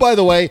 who, by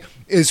the way,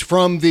 is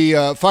from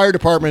the fire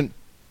department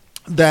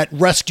that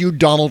rescued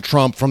Donald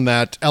Trump from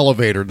that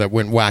elevator that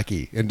went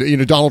wacky. And,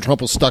 Donald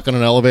Trump was stuck in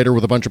an elevator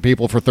with a bunch of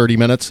people for 30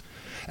 minutes.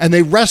 And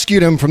they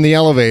rescued him from the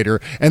elevator.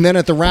 And then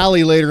at the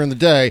rally later in the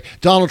day,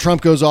 Donald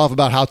Trump goes off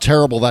about how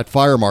terrible that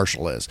fire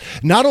marshal is.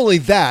 Not only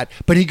that,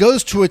 but he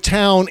goes to a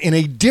town in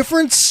a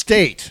different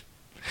state.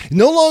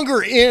 No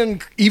longer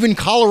in even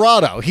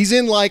Colorado. He's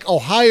in like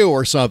Ohio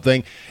or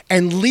something,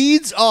 and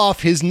leads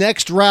off his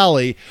next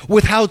rally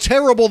with how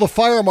terrible the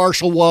fire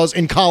marshal was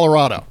in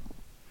Colorado.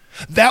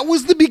 That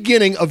was the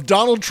beginning of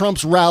Donald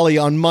Trump's rally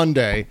on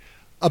Monday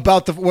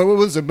about what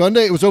was it,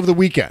 Monday? It was over the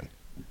weekend.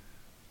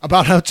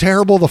 About how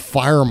terrible the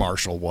fire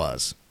marshal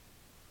was.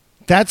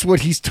 That's what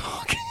he's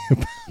talking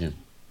about. Yeah.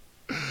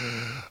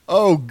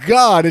 Oh,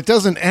 God, it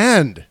doesn't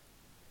end.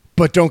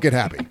 But don't get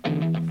happy.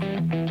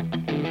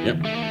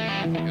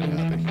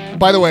 Yep.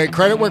 By the way,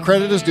 credit where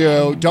credit is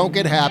due. Don't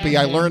get happy.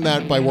 I learned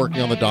that by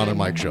working on the Don and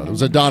Mike show. It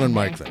was a Don and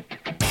Mike thing.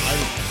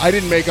 I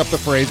didn't make up the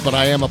phrase, but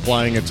I am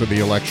applying it to the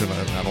election.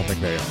 I don't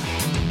think they are.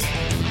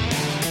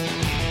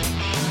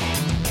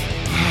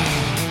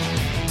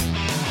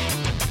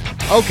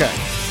 Okay.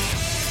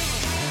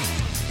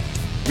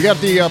 We got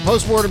the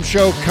postmortem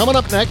show coming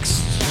up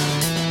next.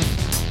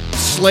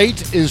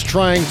 Slate is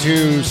trying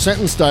to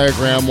sentence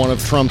diagram one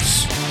of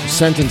Trump's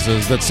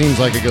sentences. That seems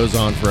like it goes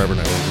on forever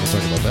now. We're going to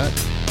talk about that.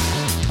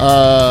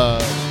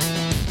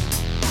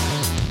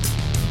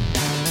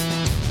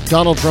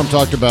 Donald Trump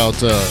talked about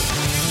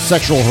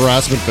sexual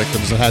harassment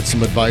victims and had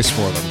some advice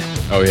for them.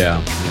 Oh,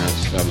 yeah.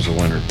 Yes, that was a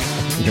winner.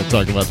 We're going to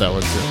talk about that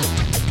one, too.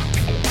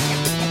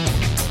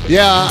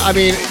 Yeah, I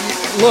mean,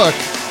 look,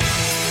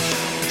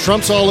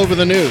 Trump's all over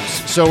the news,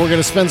 so we're going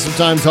to spend some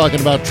time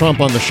talking about Trump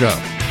on the show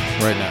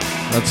right now.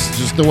 That's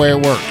just the way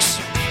it works.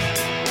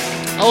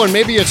 Oh, and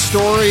maybe a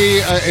story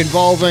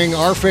involving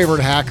our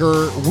favorite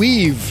hacker,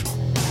 Weave,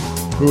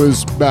 who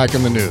is back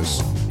in the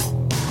news.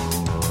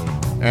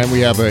 And we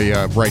have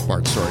a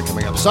Breitbart story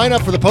coming up. Sign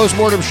up for the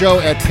Postmortem Show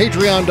at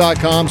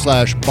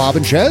patreon.com/Bob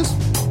and Chez.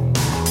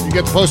 You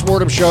get the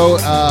Postmortem Show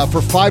for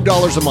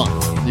 $5 a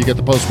month. You get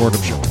the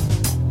Postmortem Show.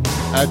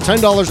 At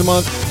 $10 a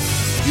month,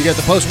 you get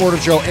the Postmortem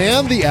Show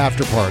and the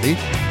After Party.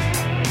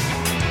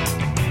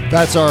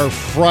 That's our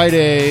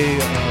Friday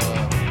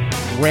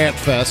rant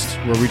fest,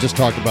 where we just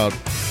talk about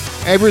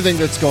everything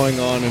that's going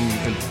on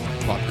in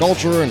pop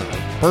culture and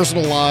our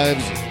personal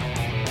lives,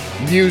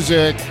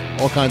 music,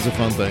 all kinds of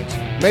fun things.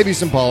 Maybe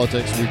some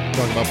politics. We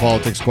talk about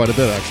politics quite a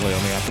bit, actually,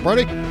 on the After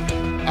Party.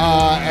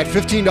 At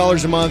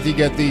 $15 a month, you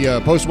get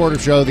the Postmortem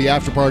Show, the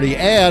After Party,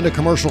 and a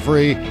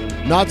commercial-free,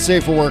 not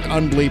safe for work,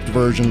 unbleeped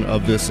version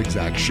of this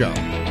exact show.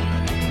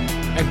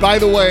 And by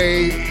the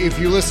way, if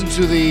you listen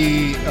to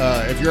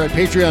if you're at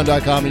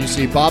patreon.com and you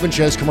see Bob and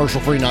Chez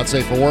commercial-free, not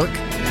safe for work,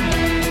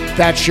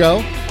 that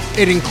show,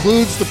 it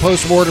includes the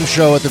Postmortem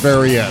Show at the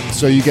very end.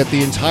 So you get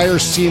the entire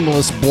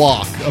seamless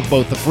block of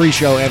both the free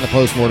show and the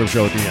Postmortem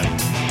Show at the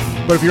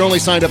end. But if you're only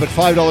signed up at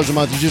 $5 a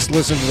month, you just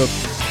listen to the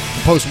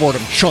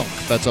Postmortem chunk.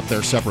 That's up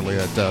there separately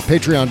at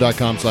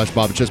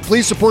patreon.com/Bob and Chez.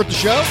 Please support the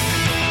show.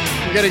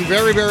 We're getting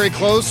very, very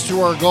close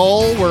to our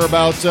goal. We're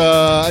about,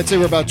 I'd say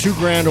we're about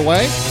 $2,000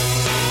 away.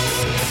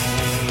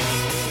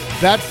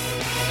 That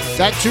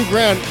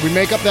 $2,000, we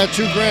make up that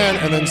 $2,000,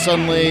 and then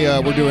suddenly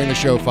we're doing the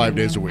show 5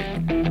 days a week.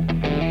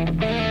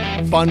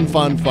 Fun.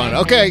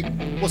 Okay,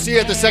 we'll see you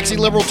at the Sexy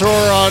Liberal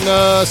Tour on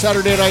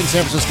Saturday night in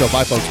San Francisco.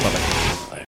 Bye, folks. Bye-bye.